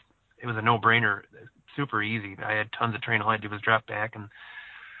 It was a no-brainer, super easy. I had tons of terrain. All I had to do was drop back and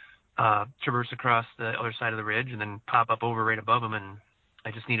traverse across the other side of the ridge and then pop up over right above them, and I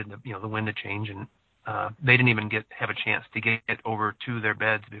just needed the wind to change, and they didn't even have a chance to get over to their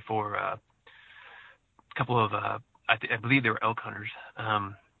beds before a couple of I believe they were elk hunters.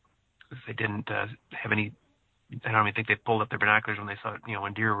 They didn't have any. I don't even think they pulled up their binoculars when they saw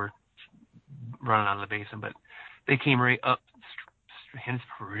when deer were running out of the basin, but they came right up, and it's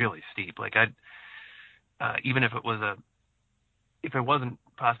really steep. Like even if it wasn't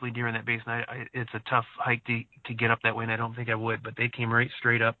possibly deer in that basin, it's a tough hike to get up that way, and I don't think I would. But they came right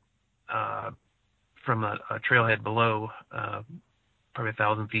straight up from a trailhead below, probably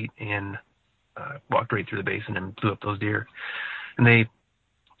 1,000 feet, and walked right through the basin and blew up those deer. And they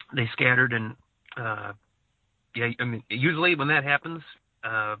scattered, and usually when that happens,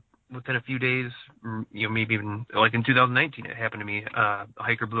 within a few days, maybe even like in 2019, it happened to me. A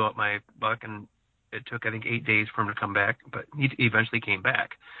hiker blew up my buck, and it took, I think, 8 days for him to come back, but he eventually came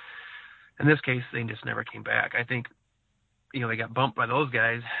back. In this case, they just never came back. I think, they got bumped by those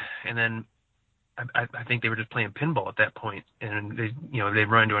guys, and then I think they were just playing pinball at that point, and they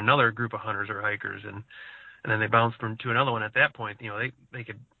run into another group of hunters or hikers, and then they bounced to another one at that point. They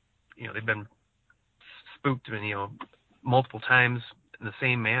could, they've been spooked, multiple times in the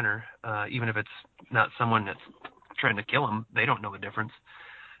same manner, even if it's not someone that's trying to kill them. They don't know the difference,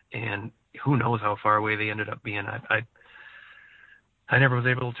 and who knows how far away they ended up being. I never was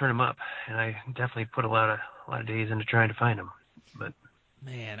able to turn them up, and I definitely put a lot of days into trying to find them. But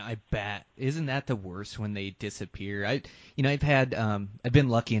man, I bet. Isn't that the worst when they disappear? I've been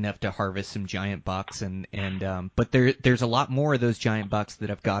lucky enough to harvest some giant bucks, but there's a lot more of those giant bucks that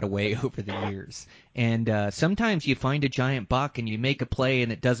have got away over the years. And sometimes you find a giant buck and you make a play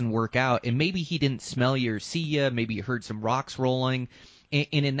and it doesn't work out, and maybe he didn't smell you or see you, maybe you heard some rocks rolling.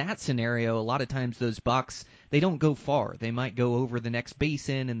 And in that scenario, a lot of times those bucks, they don't go far. They might go over the next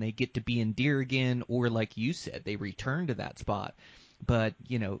basin and they get to be in deer again, or like you said, they return to that spot. But,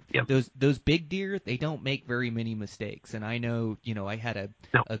 Yep. those big deer, they don't make very many mistakes. And I know, I had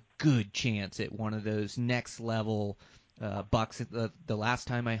a good chance at one of those next level bucks the last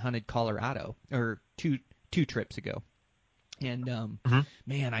time I hunted Colorado, or two trips ago. And,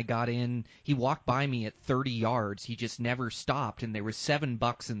 man, I got in. He walked by me at 30 yards. He just never stopped. And there were 7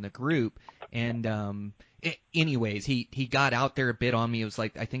 bucks in the group. And anyways, he got out there a bit on me. It was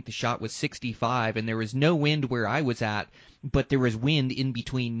like, I think the shot was 65, and there was no wind where I was at, but there was wind in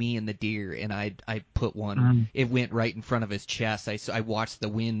between me and the deer, and I put one. It went right in front of his chest. I watched the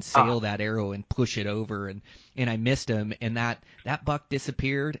wind sail that arrow and push it over, and I missed him, and that buck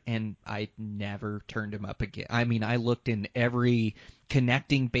disappeared, and I never turned him up again. I mean, I looked in every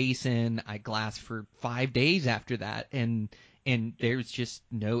connecting basin. I glassed for 5 days after that, and there's just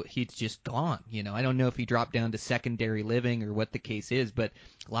he's just gone. I don't know if he dropped down to secondary living or what the case is, but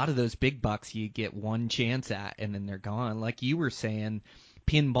a lot of those big bucks you get one chance at and then they're gone. Like you were saying,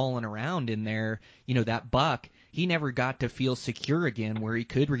 pinballing around in there, that buck, he never got to feel secure again where he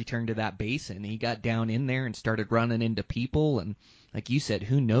could return to that basin. He got down in there and started running into people, and like you said,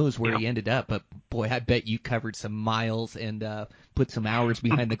 who knows where he ended up, but boy, I bet you covered some miles and put some hours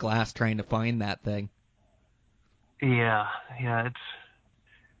behind the glass trying to find that thing. Yeah,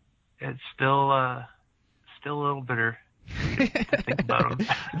 it's still a little bitter to think about them.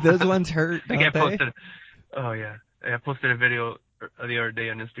 Those ones hurt, I think don't they? I posted a video the other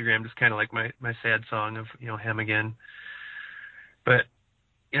day on Instagram, just kind of like my sad song of him again. But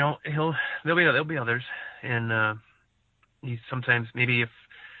there'll be others, and he sometimes, maybe if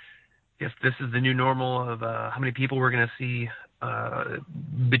this is the new normal of how many people we're going to see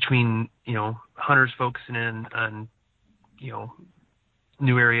between hunters focusing in on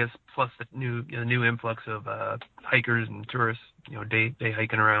new areas, plus the new influx of hikers and tourists day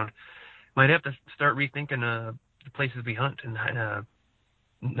hiking around, might have to start rethinking the places we hunt, and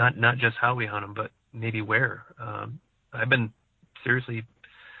not just how we hunt them, but maybe where. I've been seriously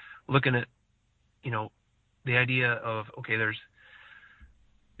looking at the idea of, okay, there's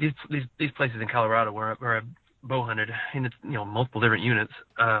these places in Colorado where I bow hunted, and it's multiple different units.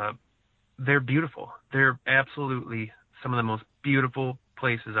 They're beautiful. They're absolutely some of the most beautiful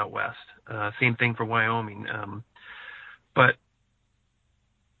places out west. Same thing for Wyoming. But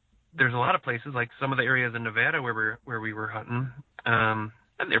there's a lot of places, like some of the areas in Nevada where we were hunting, and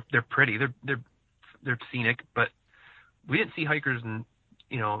they're pretty. They're scenic, but we didn't see hikers down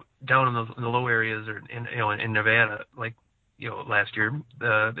in the low areas or in Nevada like last year.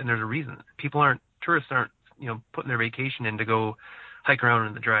 And there's a reason. Tourists aren't putting their vacation in to go hike around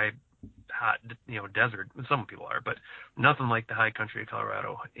in the dry, hot, desert. Some people are, but nothing like the high country of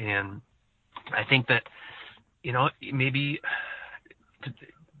Colorado. And I think that, maybe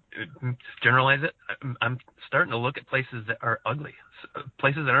to generalize it, I'm starting to look at places that are ugly,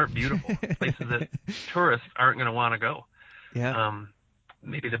 places that aren't beautiful, places that tourists aren't going to want to go. Yeah.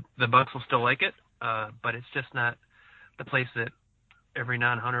 Maybe the bucks will still like it, but it's just not the place that every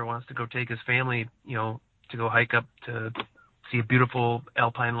non-hunter wants to go take his family, to go hike up to see a beautiful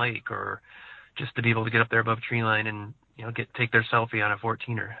alpine lake, or just to be able to get up there above tree line and take their selfie on a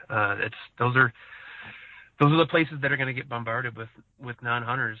 14er. Those are the places that are going to get bombarded with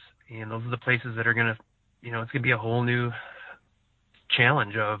non-hunters, and those are the places that are going to it's going to be a whole new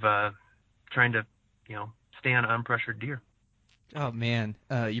challenge of trying to stay on unpressured deer. Oh man,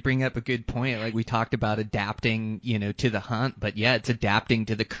 you bring up a good point. Like we talked about adapting, to the hunt, but yeah, it's adapting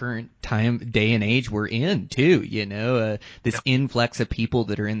to the current time, day and age we're in too. This influx of people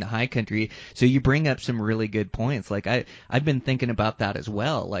that are in the high country. So you bring up some really good points. Like I've been thinking about that as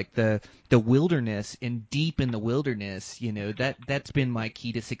well. Like the wilderness, and deep in the wilderness, that's been my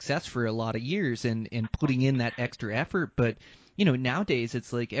key to success for a lot of years, and putting in that extra effort. But nowadays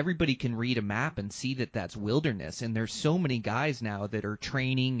it's like everybody can read a map and see that that's wilderness, and there's so many guys now that are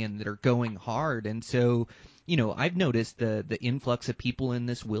training and that are going hard. And so, I've noticed the influx of people in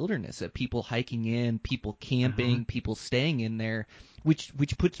this wilderness, of people hiking in, people camping, people staying in there, which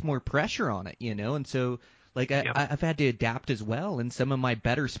puts more pressure on it, and so like I've had to adapt as well. And some of my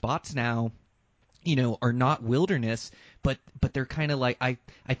better spots now, are not wilderness, but they're kind of like, I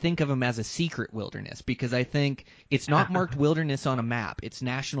think of them as a secret wilderness, because I think it's not marked wilderness on a map. It's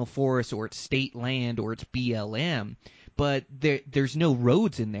national forest, or it's state land, or it's BLM, but there's no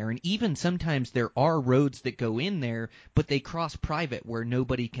roads in there. And even sometimes there are roads that go in there, but they cross private where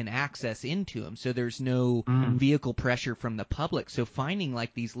nobody can access into them. So there's no vehicle pressure from the public. So finding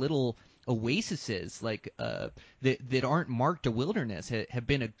like these little oases like that aren't marked a wilderness have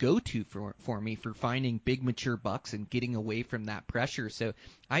been a go-to for me for finding big mature bucks and getting away from that pressure. So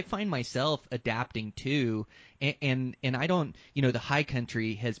I find myself adapting too, and I don't, the high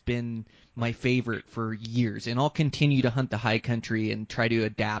country has been my favorite for years, and I'll continue to hunt the high country and try to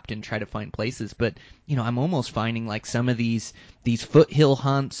adapt and try to find places. But I'm almost finding like some of these foothill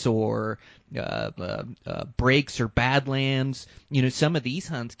hunts, or breaks, or badlands, some of these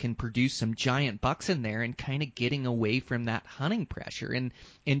hunts can produce some giant bucks in there, and kind of getting away from that hunting pressure.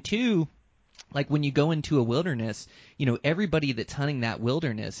 And two, like when you go into a wilderness, everybody that's hunting that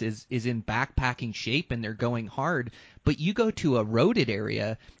wilderness is in backpacking shape and they're going hard. But you go to a roaded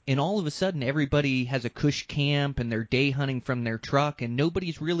area and all of a sudden everybody has a cush camp and they're day hunting from their truck and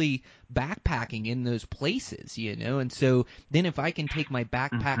nobody's really backpacking in those places, And so then if I can take my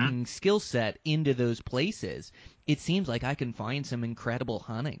backpacking skill set into those places, it seems like I can find some incredible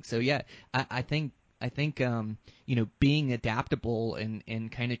hunting. So yeah, I think being adaptable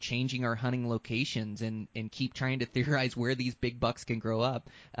and kind of changing our hunting locations and keep trying to theorize where these big bucks can grow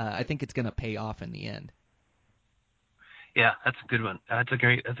up, I think it's going to pay off in the end. Yeah, that's a good one. That's a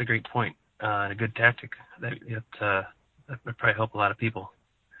great point. And a good tactic. That would probably help a lot of people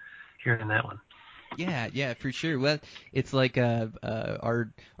hearing that one. Yeah, for sure. Well, it's like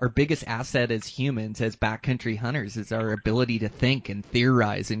our biggest asset as humans, as backcountry hunters, is our ability to think and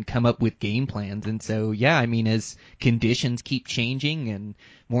theorize and come up with game plans. And so, yeah, I mean, as conditions keep changing and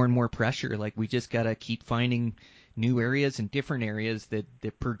more pressure, like we just gotta keep finding new areas and different areas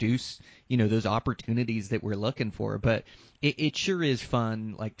that produce, those opportunities that we're looking for. But it sure is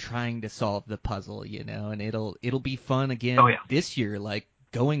fun, like trying to solve the puzzle, and it'll be fun again this year, like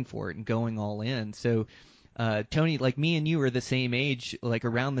going for it and going all in. So, Tony, like me and you are the same age, like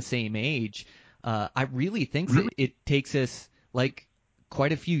around the same age. I really think that it takes us like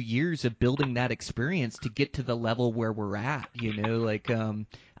quite a few years of building that experience to get to the level where we're at, like,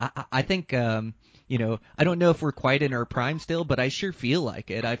 I think, I don't know if we're quite in our prime still, but I sure feel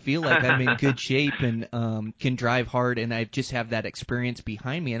like it. I feel like I'm in good shape and, can drive hard, and I just have that experience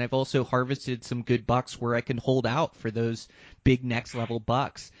behind me. And I've also harvested some good bucks where I can hold out for those big next level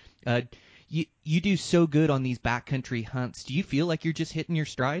bucks. You do so good on these backcountry hunts. Do you feel like you're just hitting your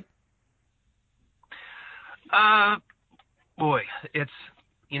stride? Boy, it's,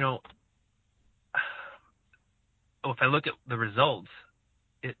 if I look at the results,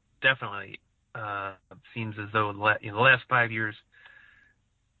 it definitely seems as though the last 5 years,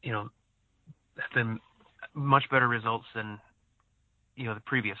 have been much better results than, the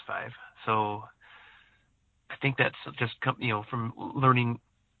previous 5. So I think that's just from learning,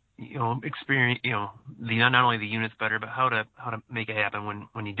 experience, not only the units better, but how to make it happen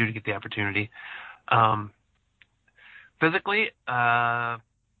when you do get the opportunity. Physically,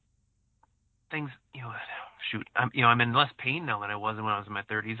 things, I'm in less pain now than I was when I was in my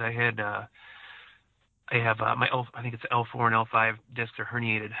 30s. I have I think it's L4 and L5 discs are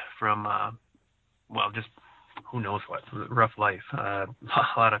herniated from, just who knows what, rough life. A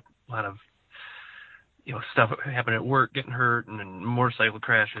lot of stuff happened at work, getting hurt, and then motorcycle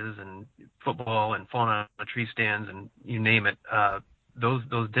crashes and football and falling out of tree stands and you name it. Those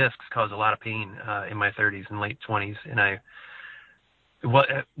discs caused a lot of pain in my 30s and late 20s, and what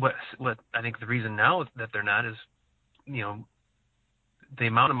I think the reason now that they're not is, the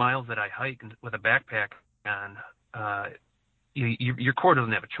amount of miles that I hike with a backpack on. Your core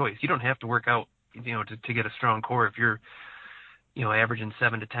doesn't have a choice. You don't have to work out, to get a strong core. If you're, averaging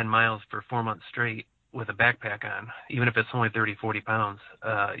 7 to 10 miles for 4 months straight with a backpack on, even if it's only 30, 40 pounds,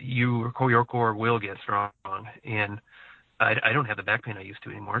 your core will get strong. And I don't have the back pain I used to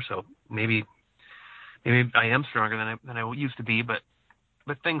anymore, so maybe I am stronger than I used to be, but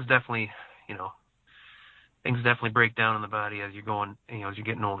things definitely break down in the body as you're going, as you're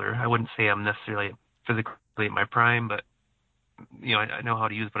getting older. I wouldn't say I'm necessarily physically at my prime, but I know how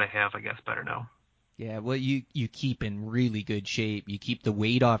to use what I have, I guess, better now. Yeah, well, you keep in really good shape. You keep the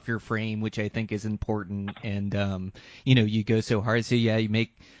weight off your frame, which I think is important, and you go so hard. So yeah, you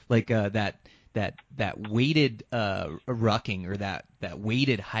make like that weighted rucking or that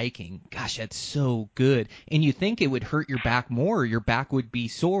weighted hiking. Gosh, that's so good. And you think it would hurt your back more, your back would be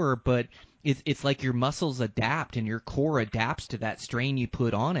sore, but it's like your muscles adapt and your core adapts to that strain you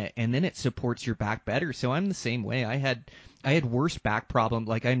put on it, and then it supports your back better. So I'm the same way. I had worse back problem.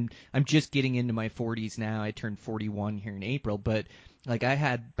 Like I'm just getting into my 40s now. I turned 41 here in April, but like I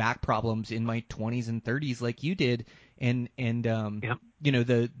had back problems in my 20s and 30s like you did, and Yep.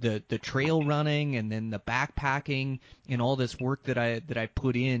 The trail running and then the backpacking and all this work that I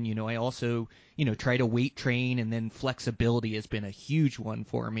put in, I also try to weight train, and then flexibility has been a huge one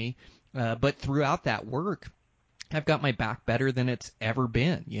for me. But throughout that work, I've got my back better than it's ever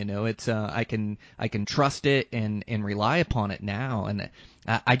been. It's I can trust it and rely upon it now, and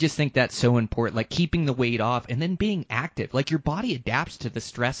I just think that's so important. Like keeping the weight off and then being active. Like your body adapts to the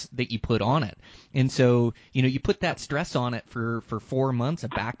stress that you put on it, and so you put that stress on it for 4 months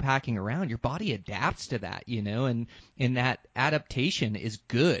of backpacking around. Your body adapts to that, and that adaptation is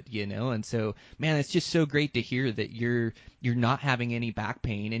good, and so man, it's just so great to hear that you're not having any back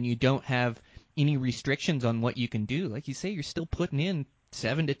pain and you don't have any restrictions on what you can do. Like you say, you're still putting in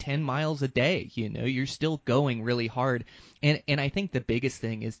 7 to 10 miles a day. You're still going really hard. And I think the biggest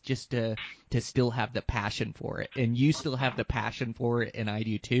thing is just to still have the passion for it. And you still have the passion for it, and I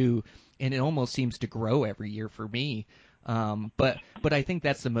do too. And it almost seems to grow every year for me. But I think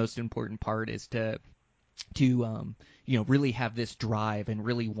that's the most important part, is to really have this drive and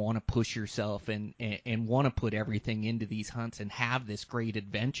really want to push yourself and want to put everything into these hunts and have this great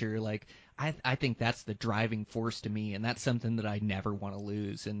adventure. Like, I think that's the driving force to me, and that's something that I never want to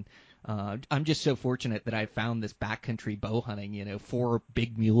lose. And I'm just so fortunate that I found this backcountry bow hunting, for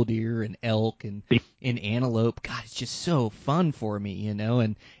big mule deer and elk and antelope. God, it's just so fun for me,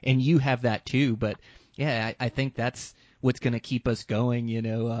 and you have that too. But yeah, I think that's what's going to keep us going,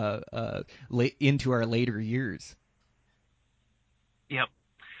 into our later years. Yep.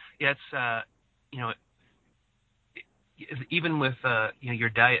 Yeah, it's even with your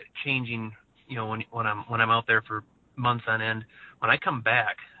diet changing, when I'm out there for months on end, when I come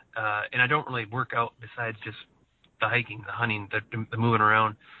back, and I don't really work out besides just the hiking, the hunting, the moving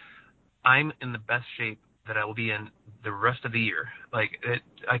around, I'm in the best shape that I will be in the rest of the year. Like,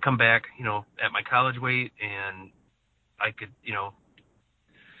 I come back, at my college weight, and I could, it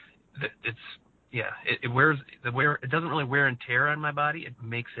doesn't really wear and tear on my body. It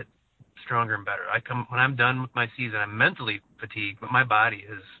makes it stronger and better. When I'm done with my season, I'm mentally fatigued, but my body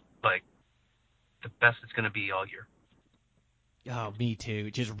is like the best it's going to be all year. Oh, me too.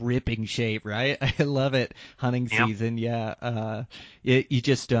 Just ripping shape, right? I love it. Hunting season, yeah. You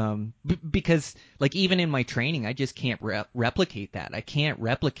just because like even in my training, I just can't replicate that. I can't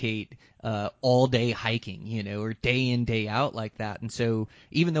replicate all day hiking, or day in day out like that. And so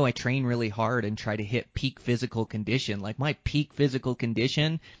even though I train really hard and try to hit peak physical condition, like my peak physical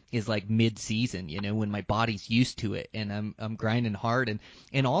condition is like mid-season, when my body's used to it and I'm grinding hard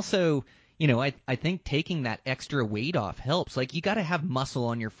and also. I think taking that extra weight off helps. Like, you got to have muscle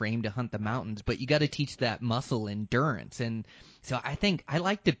on your frame to hunt the mountains, but you got to teach that muscle endurance. And so I think I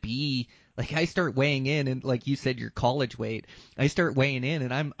like to be like, I start weighing in, and like you said, your college weight, I start weighing in,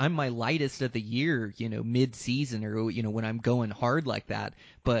 and I'm my lightest of the year, mid-season or when I'm going hard like that.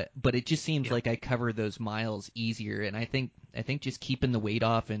 But it just seems like I cover those miles easier, and I think just keeping the weight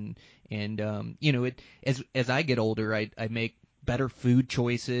off and as I get older, I make better food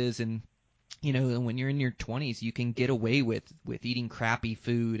choices. And when you're in your 20s, you can get away with eating crappy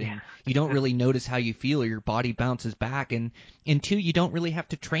food, and you don't really notice how you feel, or your body bounces back. And two, you don't really have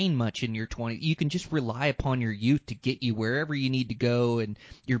to train much in your 20s. You can just rely upon your youth to get you wherever you need to go, and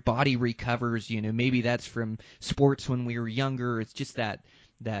your body recovers. Maybe that's from sports when we were younger. It's just that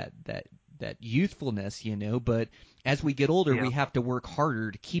youthfulness, but as we get older, we have to work harder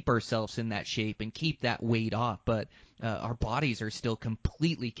to keep ourselves in that shape and keep that weight off. But our bodies are still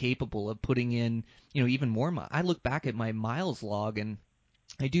completely capable of putting in, even more. I look back at my miles log, and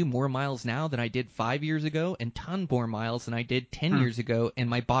I do more miles now than I did 5 years ago, and ton more miles than I did 10 years ago, and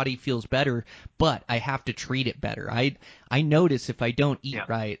my body feels better, but I have to treat it better. I notice if I don't eat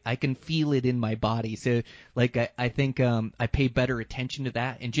right, I can feel it in my body. So, like, I think I pay better attention to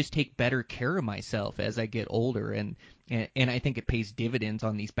that and just take better care of myself as I get older, and I think it pays dividends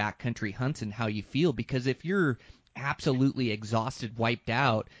on these backcountry hunts and how you feel, because if you're absolutely exhausted, wiped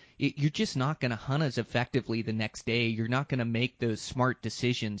out, you're just not going to hunt as effectively the next day. You're not going to make those smart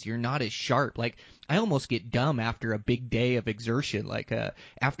decisions. You're not as sharp. Like, I almost get dumb after a big day of exertion. Like,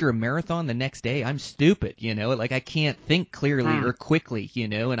 after a marathon the next day, I'm stupid, like I can't think clearly or quickly,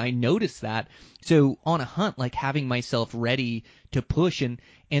 and I notice that. So on a hunt, like, having myself ready to push and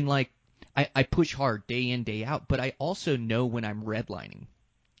like, I push hard day in, day out, but I also know when I'm redlining.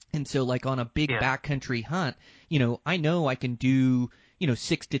 And so, like, on a big backcountry hunt, I know I can do,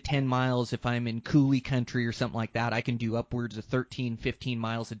 6 to 10 miles if I'm in coulee country or something like that. I can do upwards of 13, 15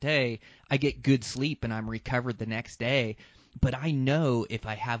 miles a day. I get good sleep and I'm recovered the next day. But I know if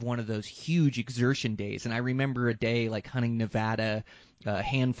I have one of those huge exertion days, and I remember a day like hunting Nevada a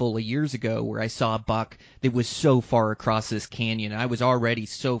handful of years ago where I saw a buck that was so far across this canyon, and I was already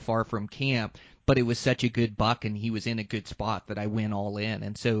so far from camp, but it was such a good buck and he was in a good spot that I went all in.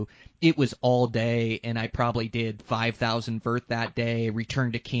 And so it was all day, and I probably did 5,000 vert that day,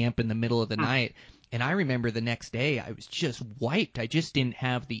 returned to camp in the middle of the night. And I remember the next day I was just wiped. I just didn't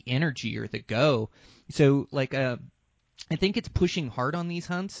have the energy or the go. So, like, I think it's pushing hard on these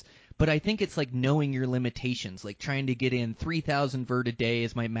hunts, but I think it's like knowing your limitations, like trying to get in 3,000 vert a day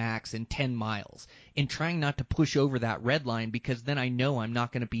is my max in 10 miles, and trying not to push over that red line, because then I know I'm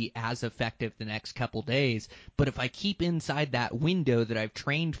not going to be as effective the next couple days. But if I keep inside that window that I've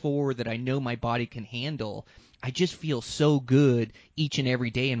trained for, that I know my body can handle, I just feel so good each and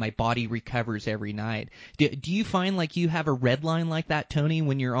every day, and my body recovers every night. Do you find like you have a red line like that, Tony,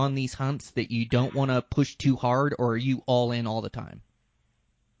 when you're on these hunts, that you don't want to push too hard, or are you all in all the time?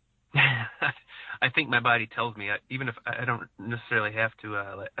 I think my body tells me, even if I don't necessarily have to,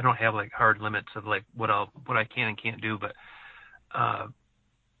 I don't have like hard limits of like what I can and can't do, but I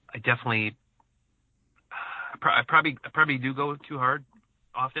definitely, I probably do go too hard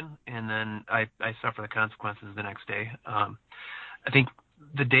often, and then I suffer the consequences the next day. I think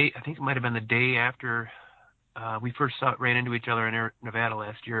it might have been the day after we first ran into each other in Nevada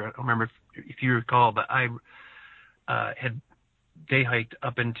last year. I don't remember if you recall, but I had day hiked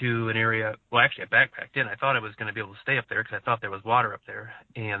up into an area. Well, actually, I backpacked in. I thought I was going to be able to stay up there because I thought there was water up there,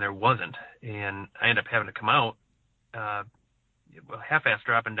 and there wasn't. And I ended up having to come out, half-ass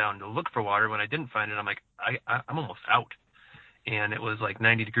dropping down to look for water. When I didn't find it, I'm like, I'm almost out. And it was like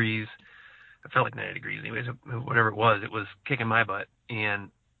 90 degrees. It felt like 90 degrees anyways, whatever it was kicking my butt.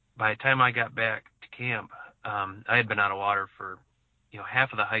 And by the time I got back to camp, I had been out of water for,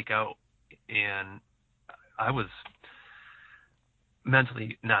 half of the hike out, and I was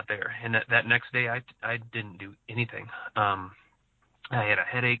mentally not there. And that next day, I didn't do anything. I had a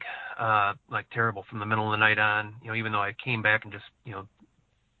headache, like terrible from the middle of the night on, even though I came back and just,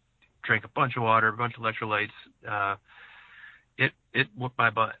 drank a bunch of water, a bunch of electrolytes, it whooped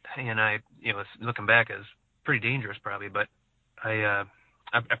my butt. And I, looking back, is pretty dangerous probably, but I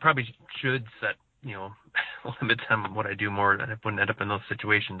probably should set, limits on what I do more, and I wouldn't end up in those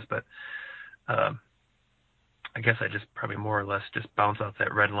situations. But, I guess I just probably more or less just bounce off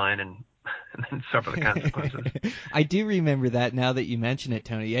that red line and then suffer the consequences. I do remember that now that you mention it,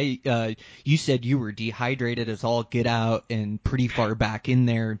 Tony. You said you were dehydrated as all get out and pretty far back in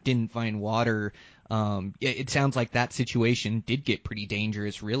there, didn't find water. It sounds like that situation did get pretty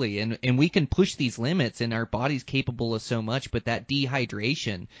dangerous, really. And we can push these limits, and our body's capable of so much, but that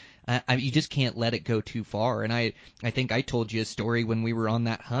dehydration, you just can't let it go too far. And I think I told you a story when we were on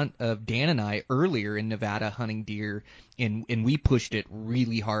that hunt of Dan and I earlier in Nevada hunting deer, and we pushed it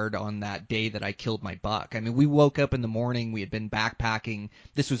really hard on that day that I killed my buck. I mean, we woke up in the morning, we had been backpacking.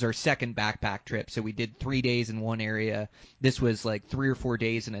 This was our second backpack trip, so we did 3 days in one area. This was like 3 or 4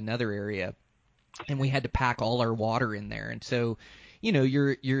 days in another area. And we had to pack all our water in there. And so,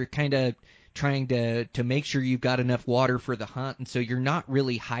 you're kind of trying to make sure you've got enough water for the hunt. And so you're not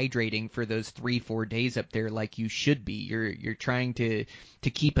really hydrating for those 3-4 days up there like you should be. You're trying to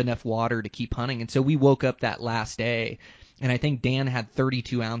keep enough water to keep hunting. And so we woke up that last day, and I think Dan had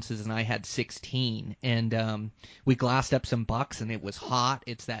 32 ounces and I had 16. And we glassed up some bucks, and it was hot.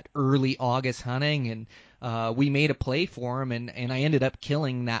 It's that early August hunting, and we made a play for him, and I ended up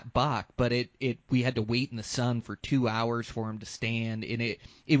killing that buck. But we had to wait in the sun for 2 hours for him to stand, and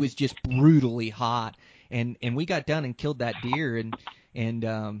it was just brutally hot. And we got done and killed that deer, and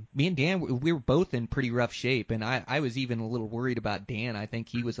me and Dan, we were both in pretty rough shape, and I was even a little worried about Dan. I think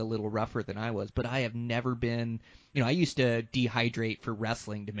he was a little rougher than I was, but I have never been, I used to dehydrate for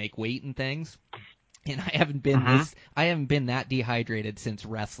wrestling to make weight and things. And I haven't been that dehydrated since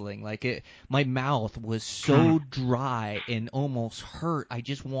wrestling. Like my mouth was so dry and almost hurt. I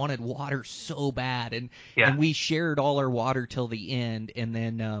just wanted water so bad. And we shared all our water till the end. And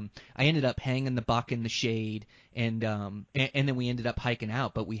then I ended up hanging the buck in the shade. And then we ended up hiking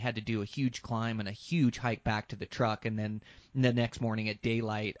out, but we had to do a huge climb and a huge hike back to the truck. And then the next morning at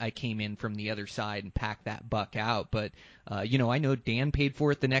daylight, I came in from the other side and packed that buck out. But, I know Dan paid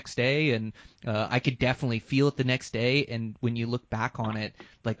for it the next day, and I could definitely feel it the next day. And when you look back on it,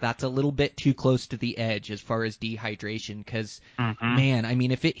 like that's a little bit too close to the edge as far as dehydration. Because, man, I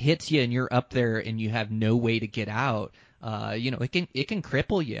mean, if it hits you and you're up there and you have no way to get out, it can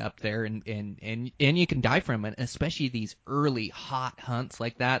cripple you up there, and you can die from it, especially these early hot hunts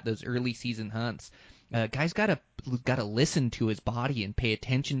like that, those early season hunts. Guys gotta listen to his body and pay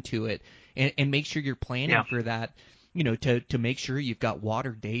attention to it, and make sure you're planning for that, to make sure you've got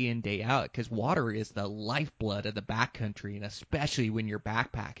water day in, day out, because water is the lifeblood of the backcountry, and especially when you're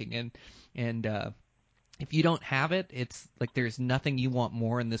backpacking. And if you don't have it, it's like there's nothing you want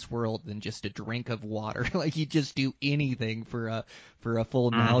more in this world than just a drink of water. Like you just do anything for a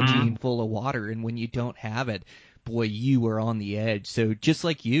full Nalgene full of water, and when you don't have it, boy, you are on the edge. So just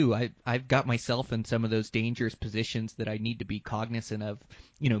like you, I've got myself in some of those dangerous positions that I need to be cognizant of,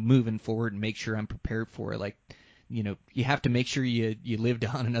 moving forward and make sure I'm prepared for. Like you have to make sure you live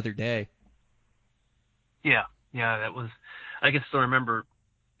on another day. Yeah, that was. I can still remember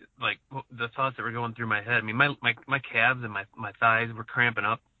like the thoughts that were going through my head. I mean, my calves and my thighs were cramping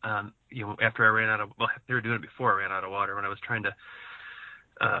up. After I ran out of, they were doing it before I ran out of water when I was trying to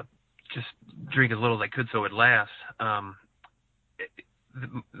just drink as little as I could so it would last.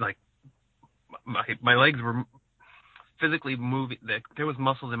 Like my legs were physically moving. There was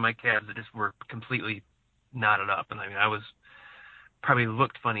muscles in my calves that just were completely knotted up, and I mean, I was probably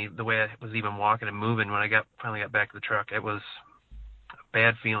looked funny the way I was even walking and moving when I finally got back to the truck. It was a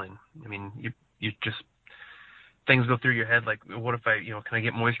bad feeling. I mean, you just, things go through your head like, what if can I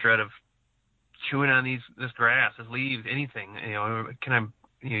get moisture out of chewing on this grass, this leaves, anything? Can I?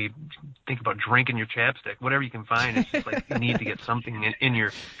 You think about drinking your chapstick, whatever you can find. It's just like you need to get something in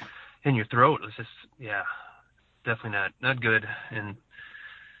your throat. It's just, definitely not good, and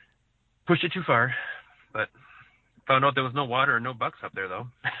pushed it too far. But found out there was no water and no bucks up there, though.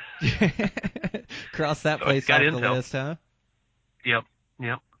 Cross that place off the list, huh? Yep.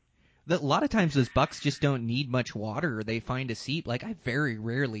 A lot of times those bucks just don't need much water. They find a seat. Like, I very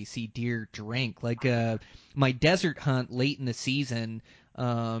rarely see deer drink. Like, my desert hunt late in the season,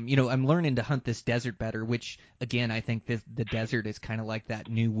 I'm learning to hunt this desert better, which, again, I think the desert is kind of like that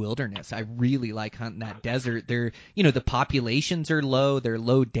new wilderness. I really like hunting that desert. The populations are low, they're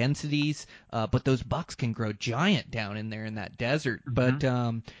low densities, but those bucks can grow giant down in there in that desert.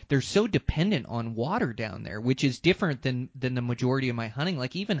 Mm-hmm. But they're so dependent on water down there, which is different than the majority of my hunting.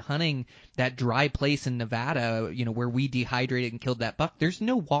 Like, even hunting that dry place in Nevada, where we dehydrated and killed that buck, there's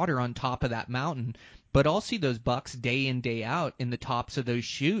no water on top of that mountain. But I'll see those bucks day in, day out in the tops of those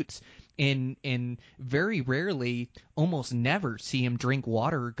chutes, and very rarely, almost never, see them drink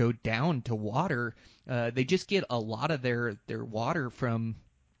water or go down to water. They just get a lot of their water from,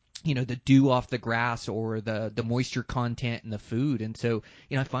 the dew off the grass or the moisture content in the food. And so,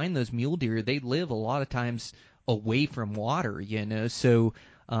 I find those mule deer, they live a lot of times away from water, so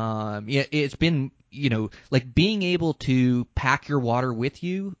it's been, like being able to pack your water with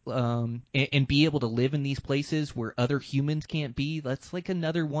you, and be able to live in these places where other humans can't be. That's like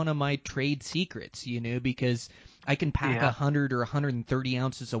another one of my trade secrets, because I can pack 100 or 130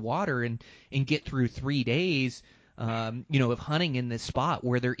 ounces of water and get through 3 days, of hunting in this spot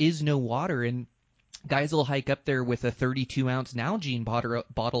where there is no water. And guys will hike up there with a 32-ounce Nalgene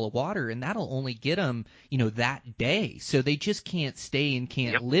bottle of water, and that'll only get them, that day. So they just can't stay and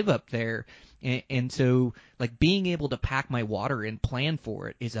can't live up there. And so, like, being able to pack my water and plan for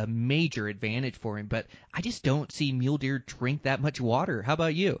it is a major advantage for him. But I just don't see mule deer drink that much water. How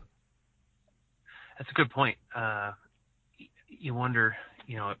about you? That's a good point. You wonder,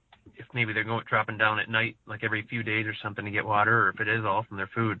 if maybe they're dropping down at night, like every few days or something, to get water, or if it is all from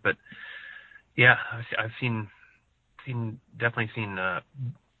their food. But yeah, I've definitely seen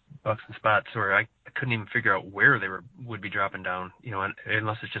bucks and spots where I couldn't even figure out where they would be dropping down,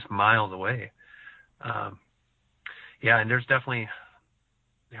 unless it's just miles away. And there's definitely,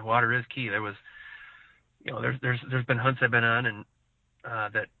 water is key. There was, there's been hunts I've been on, and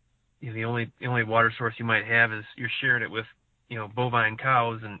that the only water source you might have is you're sharing it with bovine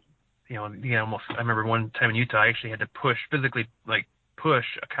cows, and almost. I remember one time in Utah, I actually had to physically push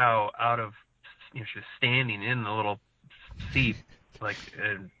a cow out of. She was standing in the little seat, it's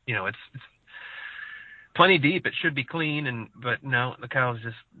plenty deep. It should be clean, but no, the cows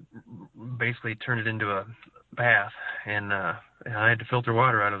just basically turned it into a bath, and I had to filter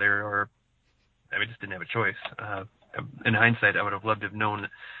water out of there, or I just didn't have a choice. In hindsight, I would have loved to have known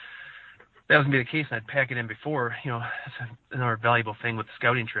that was going to be the case, and I'd pack it in before. That's another valuable thing with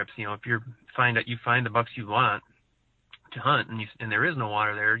scouting trips. If you find the bucks you want to hunt, and there is no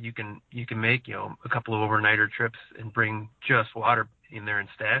water there, you can make a couple of overnighter trips and bring just water in there and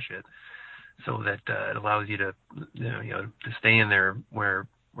stash it, so that it allows you to to stay in there where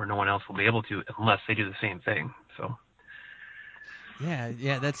no one else will be able to, unless they do the same thing. So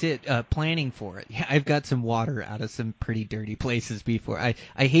yeah, that's it. Planning for it. Yeah, I've got some water out of some pretty dirty places before. I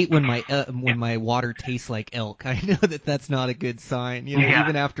hate when my water tastes like elk. I know that's not a good sign.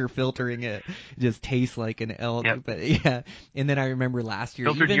 Even after filtering it just tastes like an elk. Yep. But yeah, and then I remember last year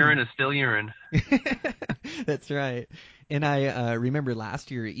filtered urine is still urine. That's right. And I remember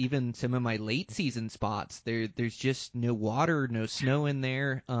last year, even some of my late season spots, there's just no water, no snow in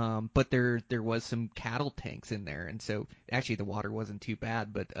there, but there was some cattle tanks in there, and so actually the water wasn't too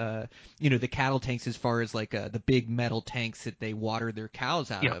bad, but the cattle tanks, as far as like the big metal tanks that they water their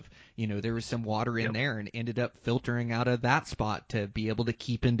cows out of, there was some water in there, and ended up filtering out of that spot to be able to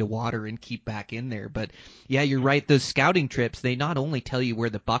keep into water and keep back in there. But yeah, you're right. Those scouting trips, they not only tell you where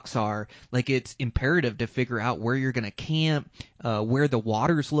the bucks are, like it's imperative to figure out where you're going to camp, where the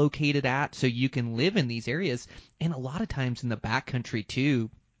water's located at, so you can live in these areas. And a lot of times in the backcountry too,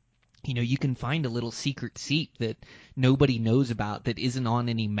 you can find a little secret seat that nobody knows about, that isn't on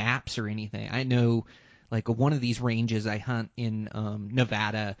any maps or anything. I know, like, one of these ranges I hunt in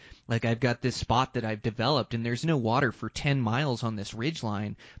Nevada, like, I've got this spot that I've developed, and there's no water for 10 miles on this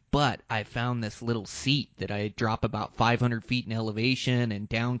ridgeline, but I found this little seat that I drop about 500 feet in elevation and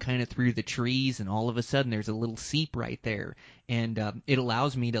down kind of through the trees, and all of a sudden there's a little seep right there. And it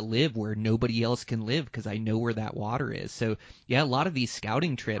allows me to live where nobody else can live because I know where that water is. So, yeah, a lot of these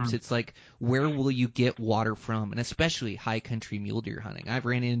scouting trips, it's like, where will you get water from? And especially high country mule deer hunting. I've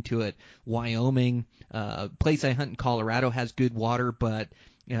ran into it. Wyoming, place I hunt in Colorado has good water, but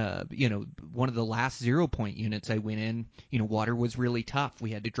one of the last 0 point units I went in, water was really tough.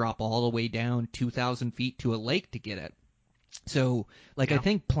 We had to drop all the way down 2,000 feet to a lake to get it. So, I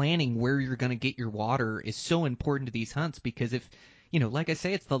think planning where you're going to get your water is so important to these hunts, because if, like I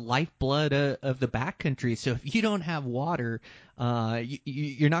say, it's the lifeblood of the backcountry. So if you don't have water,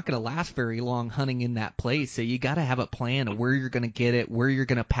 you're not going to last very long hunting in that place. So you got to have a plan of where you're going to get it, where you're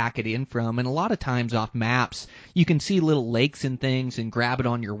going to pack it in from. And a lot of times off maps, you can see little lakes and things and grab it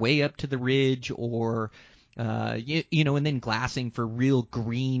on your way up to the ridge, or, and then glassing for real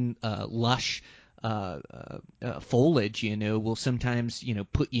green, lush foliage, will sometimes,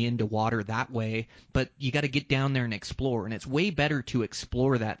 put you into water that way. But you got to get down there and explore. And it's way better to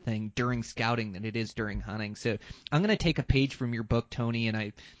explore that thing during scouting than it is during hunting. So I'm going to take a page from your book, Tony, and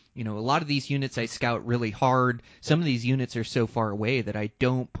a lot of these units I scout really hard. Some of these units are so far away that I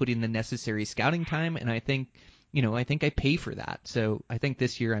don't put in the necessary scouting time, and I think I pay for that. So I think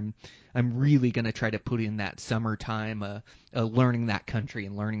this year I'm really going to try to put in that summertime, learning that country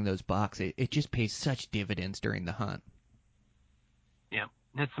and learning those bucks. It just pays such dividends during the hunt. Yeah,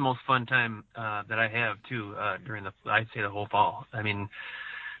 it's the most fun time that I have too during I'd say the whole fall. I mean,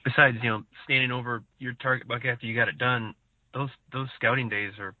 besides standing over your target buck after you got it done, those scouting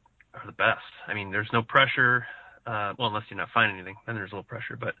days are the best. I mean, there's no pressure. Well, unless you're not finding anything, then there's a little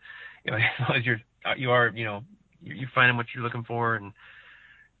pressure. But as long as you're finding what you're looking for and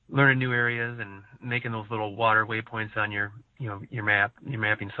learning new areas and making those little water waypoints on your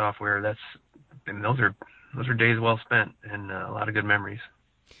mapping software. Those are days well spent and a lot of good memories.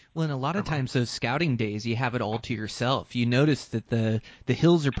 Well, and a lot of times those scouting days, you have it all to yourself. You notice that the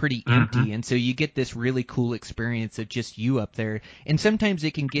hills are pretty empty, and so you get this really cool experience of just you up there. And sometimes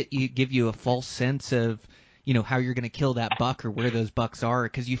it can give you a false sense of how you're going to kill that buck or where those bucks are,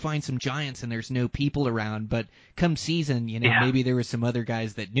 because you find some giants and there's no people around. But come season, maybe there were some other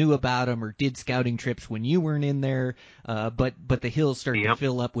guys that knew about them or did scouting trips when you weren't in there. But the hills start to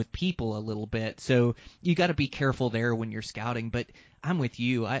fill up with people a little bit. So you got to be careful there when you're scouting. But I'm with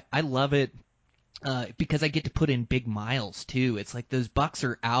you. I love it. Because I get to put in big miles too. It's like those bucks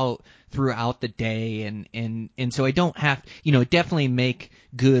are out throughout the day, and so I don't have, definitely make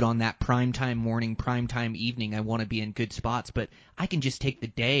good on that primetime morning, primetime evening. I want to be in good spots, but I can just take the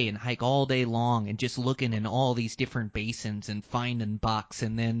day and hike all day long and just looking in all these different basins and finding bucks.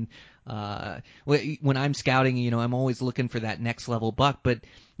 And then when I'm scouting, I'm always looking for that next level buck, but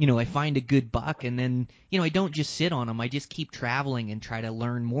I find a good buck, and then, I don't just sit on them. I just keep traveling and try to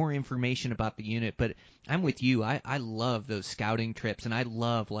learn more information about the unit. But I'm with you. I love those scouting trips, and I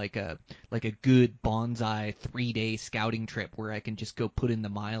love like a good bonsai 3-day scouting trip where I can just go put in the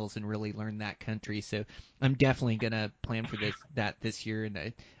miles and really learn that country. So I'm definitely going to plan for this year,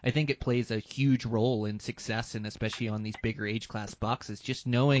 and I think it plays a huge role in success, and especially on these bigger age class bucks, is just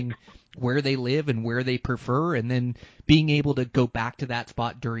knowing where they live and where they prefer, and then being able to go back to that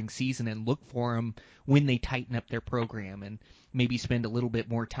spot during season and look for them when they tighten up their program, and maybe spend a little bit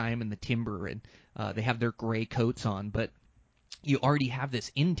more time in the timber, and they have their gray coats on, but you already have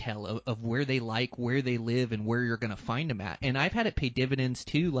this intel of where they where they live, and where you're going to find them at. And I've had it pay dividends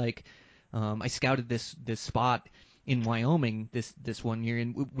too. Like I scouted this spot in Wyoming this one year,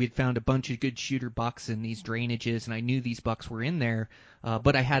 and we'd found a bunch of good shooter bucks in these drainages, and I knew these bucks were in there,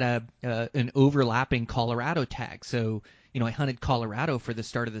 but I had an overlapping Colorado tag. So I hunted Colorado for the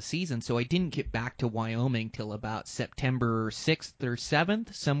start of the season, so I didn't get back to Wyoming till about September 6th or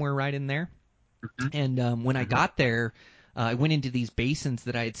 7th, somewhere right in there. And when I got there, I went into these basins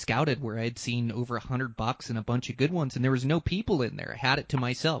that I had scouted where I had seen over 100 bucks and a bunch of good ones, and there was no people in there. I had it to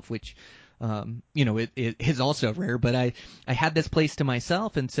myself, which it is also rare, but I had this place to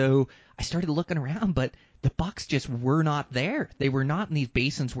myself, and so I started looking around, but the bucks just were not there. They were not in these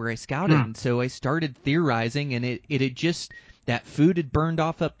basins where I scouted, and so I started theorizing, and it had just, that food had burned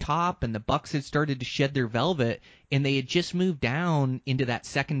off up top, and the bucks had started to shed their velvet, and they had just moved down into that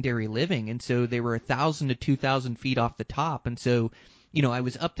secondary living, and so they were 1,000 to 2,000 feet off the top, and so I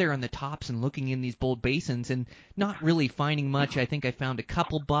was up there on the tops and looking in these bold basins and not really finding much. I think I found a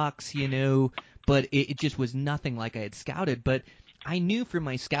couple bucks, but it just was nothing like I had scouted. But I knew from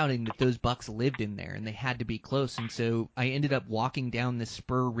my scouting that those bucks lived in there and they had to be close. And so I ended up walking down this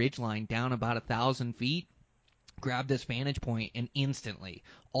spur ridgeline down about 1,000 feet, grabbed this vantage point, and instantly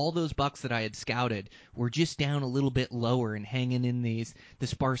all those bucks that I had scouted were just down a little bit lower and hanging in the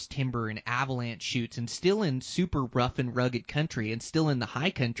sparse timber and avalanche chutes and still in super rough and rugged country and still in the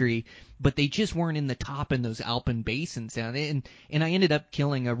high country, but they just weren't in the top in those alpine basins. And I ended up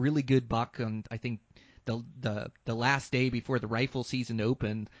killing a really good buck on, I think, the last day before the rifle season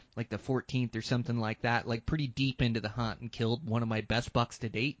opened, like the 14th or something like that, like pretty deep into the hunt, and killed one of my best bucks to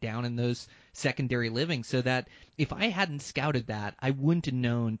date down in those secondary living. So that if I hadn't scouted that, I wouldn't have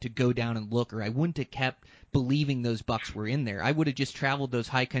known to go down and look, or I wouldn't have kept believing those bucks were in there. I would have just traveled those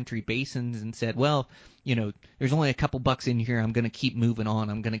high country basins and said, well, there's only a couple bucks in here. I'm going to keep moving on.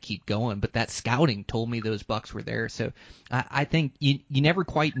 I'm going to keep going. But that scouting told me those bucks were there. So I think you never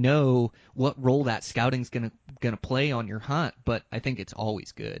quite know what role that scouting's going to play on your hunt, but I think it's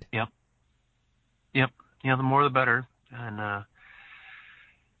always good. Yep. The more the better. And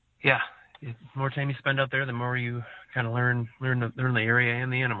the more time you spend out there, the more you kind of learn the area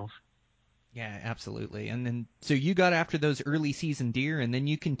and the animals. Yeah, absolutely. And then, so you got after those early season deer, and then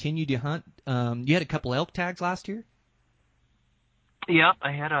you continued to hunt. You had a couple elk tags last year? Yeah,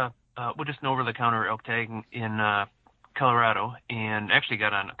 I had just an over-the-counter elk tag in Colorado, and actually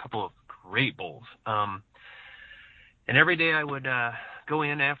got on a couple of great bulls. And every day I would go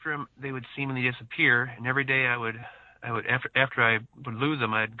in after them, they would seemingly disappear, and every day I would after I would lose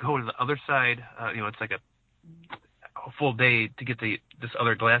them, I'd go to the other side. It's like a full day to get to this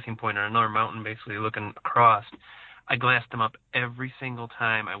other glassing point on another mountain, basically looking across. I glassed them up every single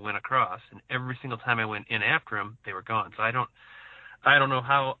time I went across, and every single time I went in after them, they were gone. So I don't know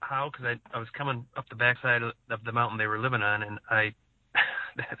how because I was coming up the backside of the mountain they were living on, and I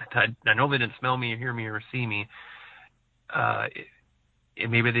know they didn't smell me or hear me or see me.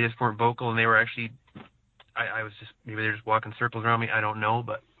 Maybe they just weren't vocal, and they were actually, I was just, maybe they're just walking circles around me. I don't know,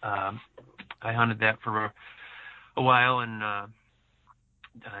 but I hunted that for a while and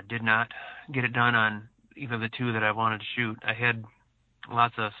did not get it done on either of the two that I wanted to shoot. I had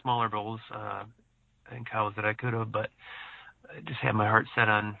lots of smaller bulls and cows that I could have, but I just had my heart set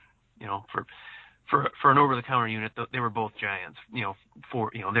on, for an over-the-counter unit, they were both giants.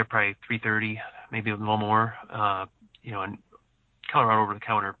 They're probably 330, maybe a little more. And Colorado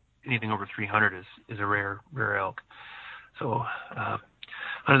over-the-counter, anything over 300 is a rare elk. So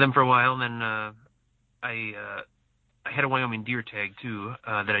hunted them for a while, and then I had a Wyoming deer tag too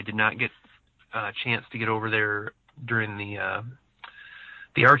that I did not get a chance to get over there during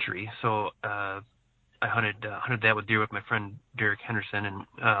the archery. So I hunted that with deer with my friend Derek Henderson, and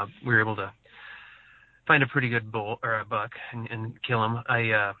we were able to find a pretty good bull or a buck and kill him.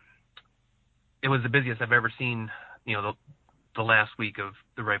 It was the busiest I've ever seen. The last week of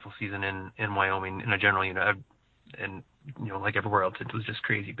the rifle season in Wyoming in a general unit, and like everywhere else, it was just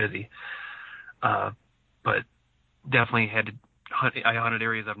crazy busy. But definitely had to hunt. I hunted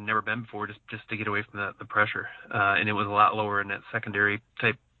areas I've never been before just to get away from the pressure. And it was a lot lower in that secondary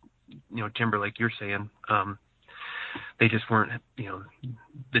type, timber, like you're saying. They just weren't,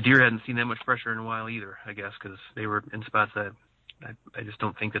 the deer hadn't seen that much pressure in a while either, I guess, because they were in spots that I just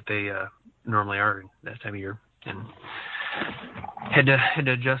don't think that they normally are that time of year, and had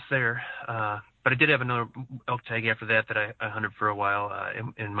to adjust there. But I did have another elk tag after that I hunted for a while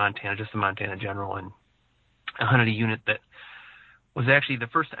in Montana, just in Montana in general, and I hunted a unit that was actually the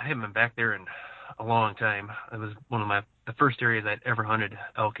first. I haven't been back there in a long time. It was one of the first areas I'd ever hunted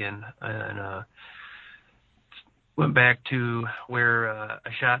elk in, and went back to where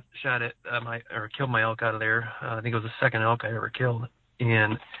I shot it or killed my elk out of there. I think it was the second elk I ever killed,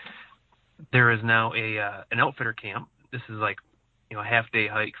 and there is now an outfitter camp. This is like a half-day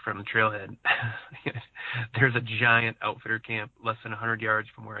hike from the trailhead. There's a giant outfitter camp less than 100 yards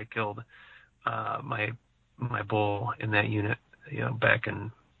from where I killed my bull in that unit. Back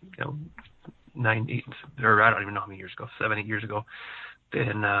in 90, or I don't even know how many years ago, 7-8 years ago.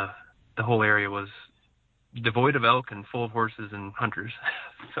 And the whole area was devoid of elk and full of horses and hunters.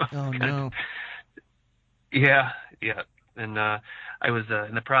 So Oh no. Yeah. And I was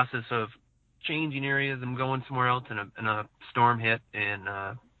in the process of changing areas. I'm going somewhere else, and a storm hit,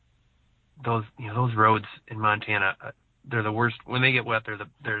 and those roads in Montana, they're the worst. When they get wet,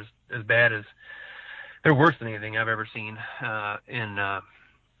 they're as bad as, they're worse than anything I've ever seen. And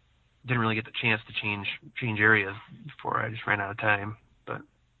didn't really get the chance to change areas before I just ran out of time. But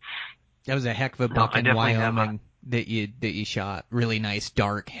That was a heck of a buck in Wyoming that you shot. Really nice,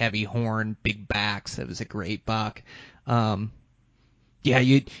 dark, heavy horn, big backs. That was a great buck. Yeah,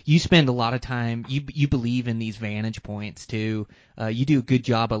 you spend a lot of time. You believe in these vantage points too. You do a good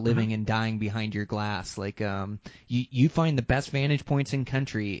job of living and dying behind your glass. Like you find the best vantage points in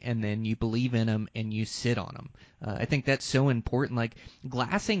country, and then you believe in them and you sit on them. I think that's so important. Like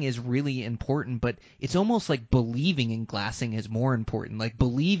glassing is really important, but it's almost like believing in glassing is more important. Like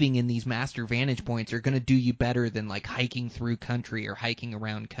believing in these master vantage points are going to do you better than like hiking through country or hiking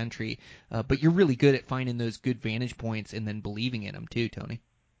around country. But you're really good at finding those good vantage points and then believing in them too, Tony.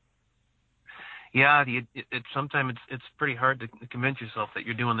 Yeah, sometimes it's pretty hard to convince yourself that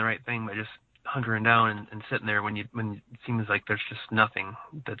you're doing the right thing by just hunkering down and sitting there when it seems like there's just nothing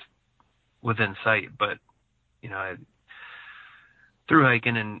that's within sight. But through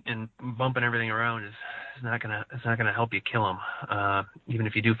hiking and bumping everything around is not gonna help you kill them. Even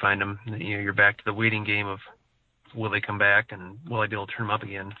if you do find them, you're back to the waiting game of, will they come back and will I be able to turn them up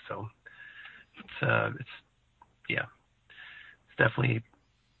again? So it's definitely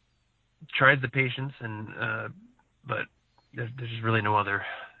tried the patience, and but there's just really no other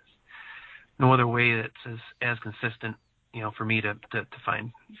way that's as consistent, for me to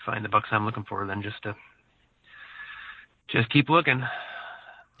find the bucks I'm looking for than just keep looking.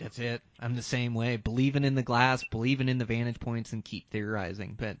 That's it. I'm the same way. Believing in the glass, believing in the vantage points, and keep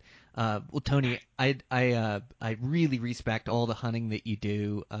theorizing. But well, Tony, I really respect all the hunting that you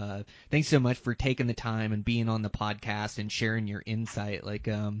do. Thanks so much for taking the time and being on the podcast and sharing your insight. Like,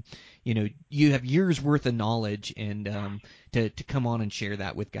 you have years worth of knowledge, and to come on and share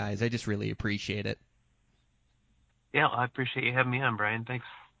that with guys, I just really appreciate it. Yeah, I appreciate you having me on, Brian. Thanks.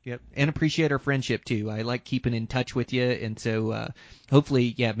 Yep, and appreciate our friendship too. I like keeping in touch with you, and so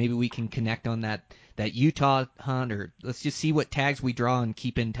hopefully, maybe we can connect on that Utah hunt, or let's just see what tags we draw and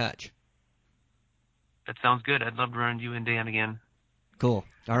keep in touch. That sounds good. I'd love to run you and Dan again. Cool.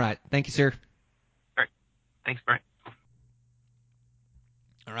 All right. Thank you, sir. All right. Thanks, Brian.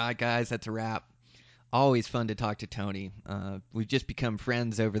 All right, guys, that's a wrap. Always fun to talk to Tony. We've just become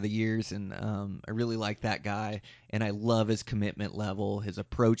friends over the years, and I really like that guy, and I love his commitment level, his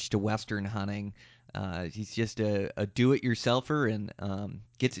approach to Western hunting. He's just a do-it-yourselfer, and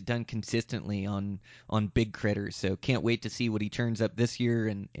gets it done consistently on big critters. So can't wait to see what he turns up this year,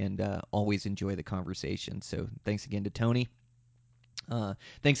 and always enjoy the conversation. So thanks again to Tony.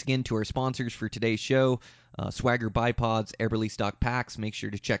 Thanks again to our sponsors for today's show, Swagger Bipods, Eberly Stock Packs. Make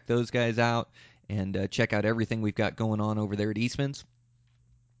sure to check those guys out. And check out everything we've got going on over there at Eastman's.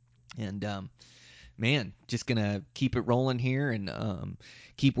 And, man, just going to keep it rolling here and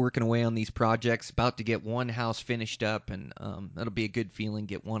keep working away on these projects. About to get one house finished up, and that'll be a good feeling,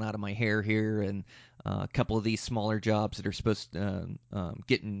 get one out of my hair here, and a couple of these smaller jobs that are supposed to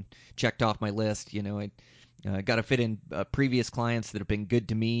getting checked off my list. I got to fit in previous clients that have been good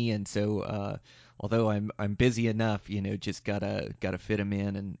to me, and so although I'm busy enough, just gotta fit them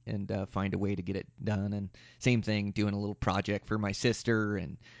in and find a way to get it done. And same thing, doing a little project for my sister,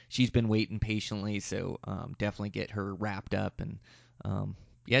 and she's been waiting patiently, so definitely get her wrapped up, and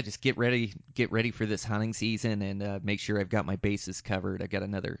just get ready for this hunting season, and make sure I've got my bases covered. I got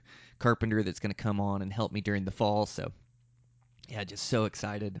another carpenter that's going to come on and help me during the fall, so yeah, just so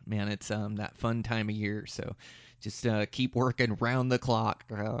excited, man. It's that fun time of year, so just keep working round the clock,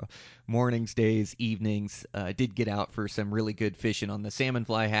 mornings, days, evenings. I did get out for some really good fishing on the salmon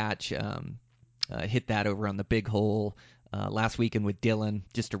fly hatch. Hit that over on the Big Hole last weekend with Dylan,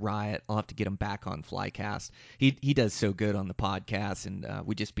 just a riot. I'll have to get him back on Flycast. He does so good on the podcast, and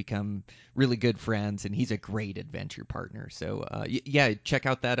we just become really good friends, and he's a great adventure partner. So, check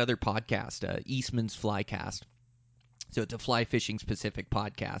out that other podcast, Eastman's Flycast. So it's a fly fishing specific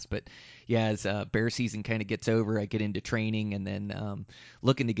podcast. But yeah, as bear season kind of gets over, I get into training, and then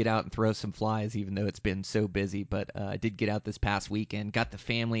looking to get out and throw some flies, even though it's been so busy. But I did get out this past weekend, got the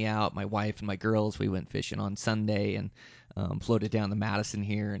family out, my wife and my girls. We went fishing on Sunday and floated down the Madison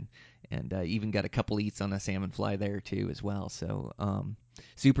here, and even got a couple eats on a salmon fly there too as well. So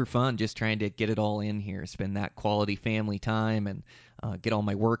super fun, just trying to get it all in here, spend that quality family time, and get all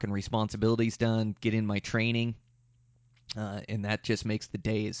my work and responsibilities done, get in my training. And that just makes the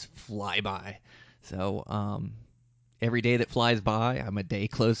days fly by. So every day that flies by, I'm a day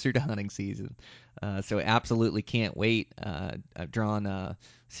closer to hunting season. So absolutely can't wait. I've drawn,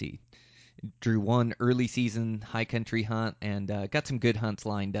 drew one early season high country hunt and got some good hunts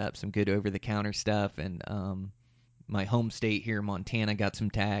lined up, some good over the counter stuff, and my home state here, Montana, got some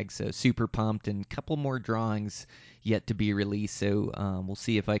tags, so super pumped, and a couple more drawings yet to be released. So we'll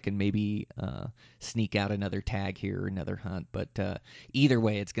see if I can maybe sneak out another tag here or another hunt. But either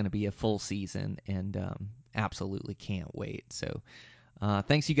way, it's going to be a full season, and absolutely can't wait. So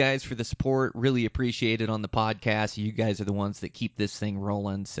thanks, you guys, for the support. Really appreciate it on the podcast. You guys are the ones that keep this thing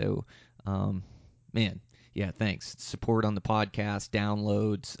rolling. So, man, yeah, thanks. Support on the podcast,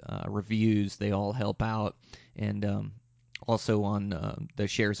 downloads, reviews, they all help out. And also on the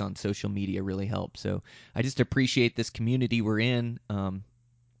shares on social media really help. So I just appreciate this community we're in.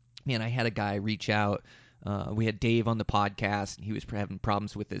 Man, I had a guy reach out. We had Dave on the podcast, and he was having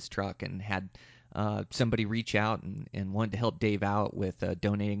problems with his truck and had somebody reach out and wanted to help Dave out with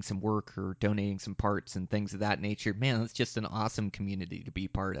donating some work or donating some parts and things of that nature. Man, it's just an awesome community to be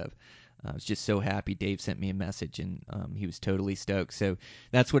part of. I was just so happy Dave sent me a message, and he was totally stoked. So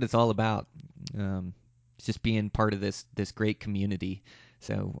that's what it's all about. It's just being part of this great community.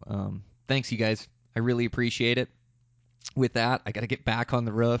 So thanks, you guys. I really appreciate it. With that, I got to get back on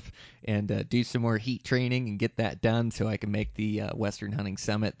the roof and do some more heat training and get that done so I can make the Western Hunting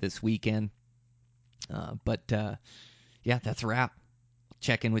Summit this weekend. But yeah, that's a wrap.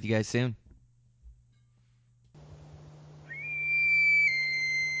 Check in with you guys soon.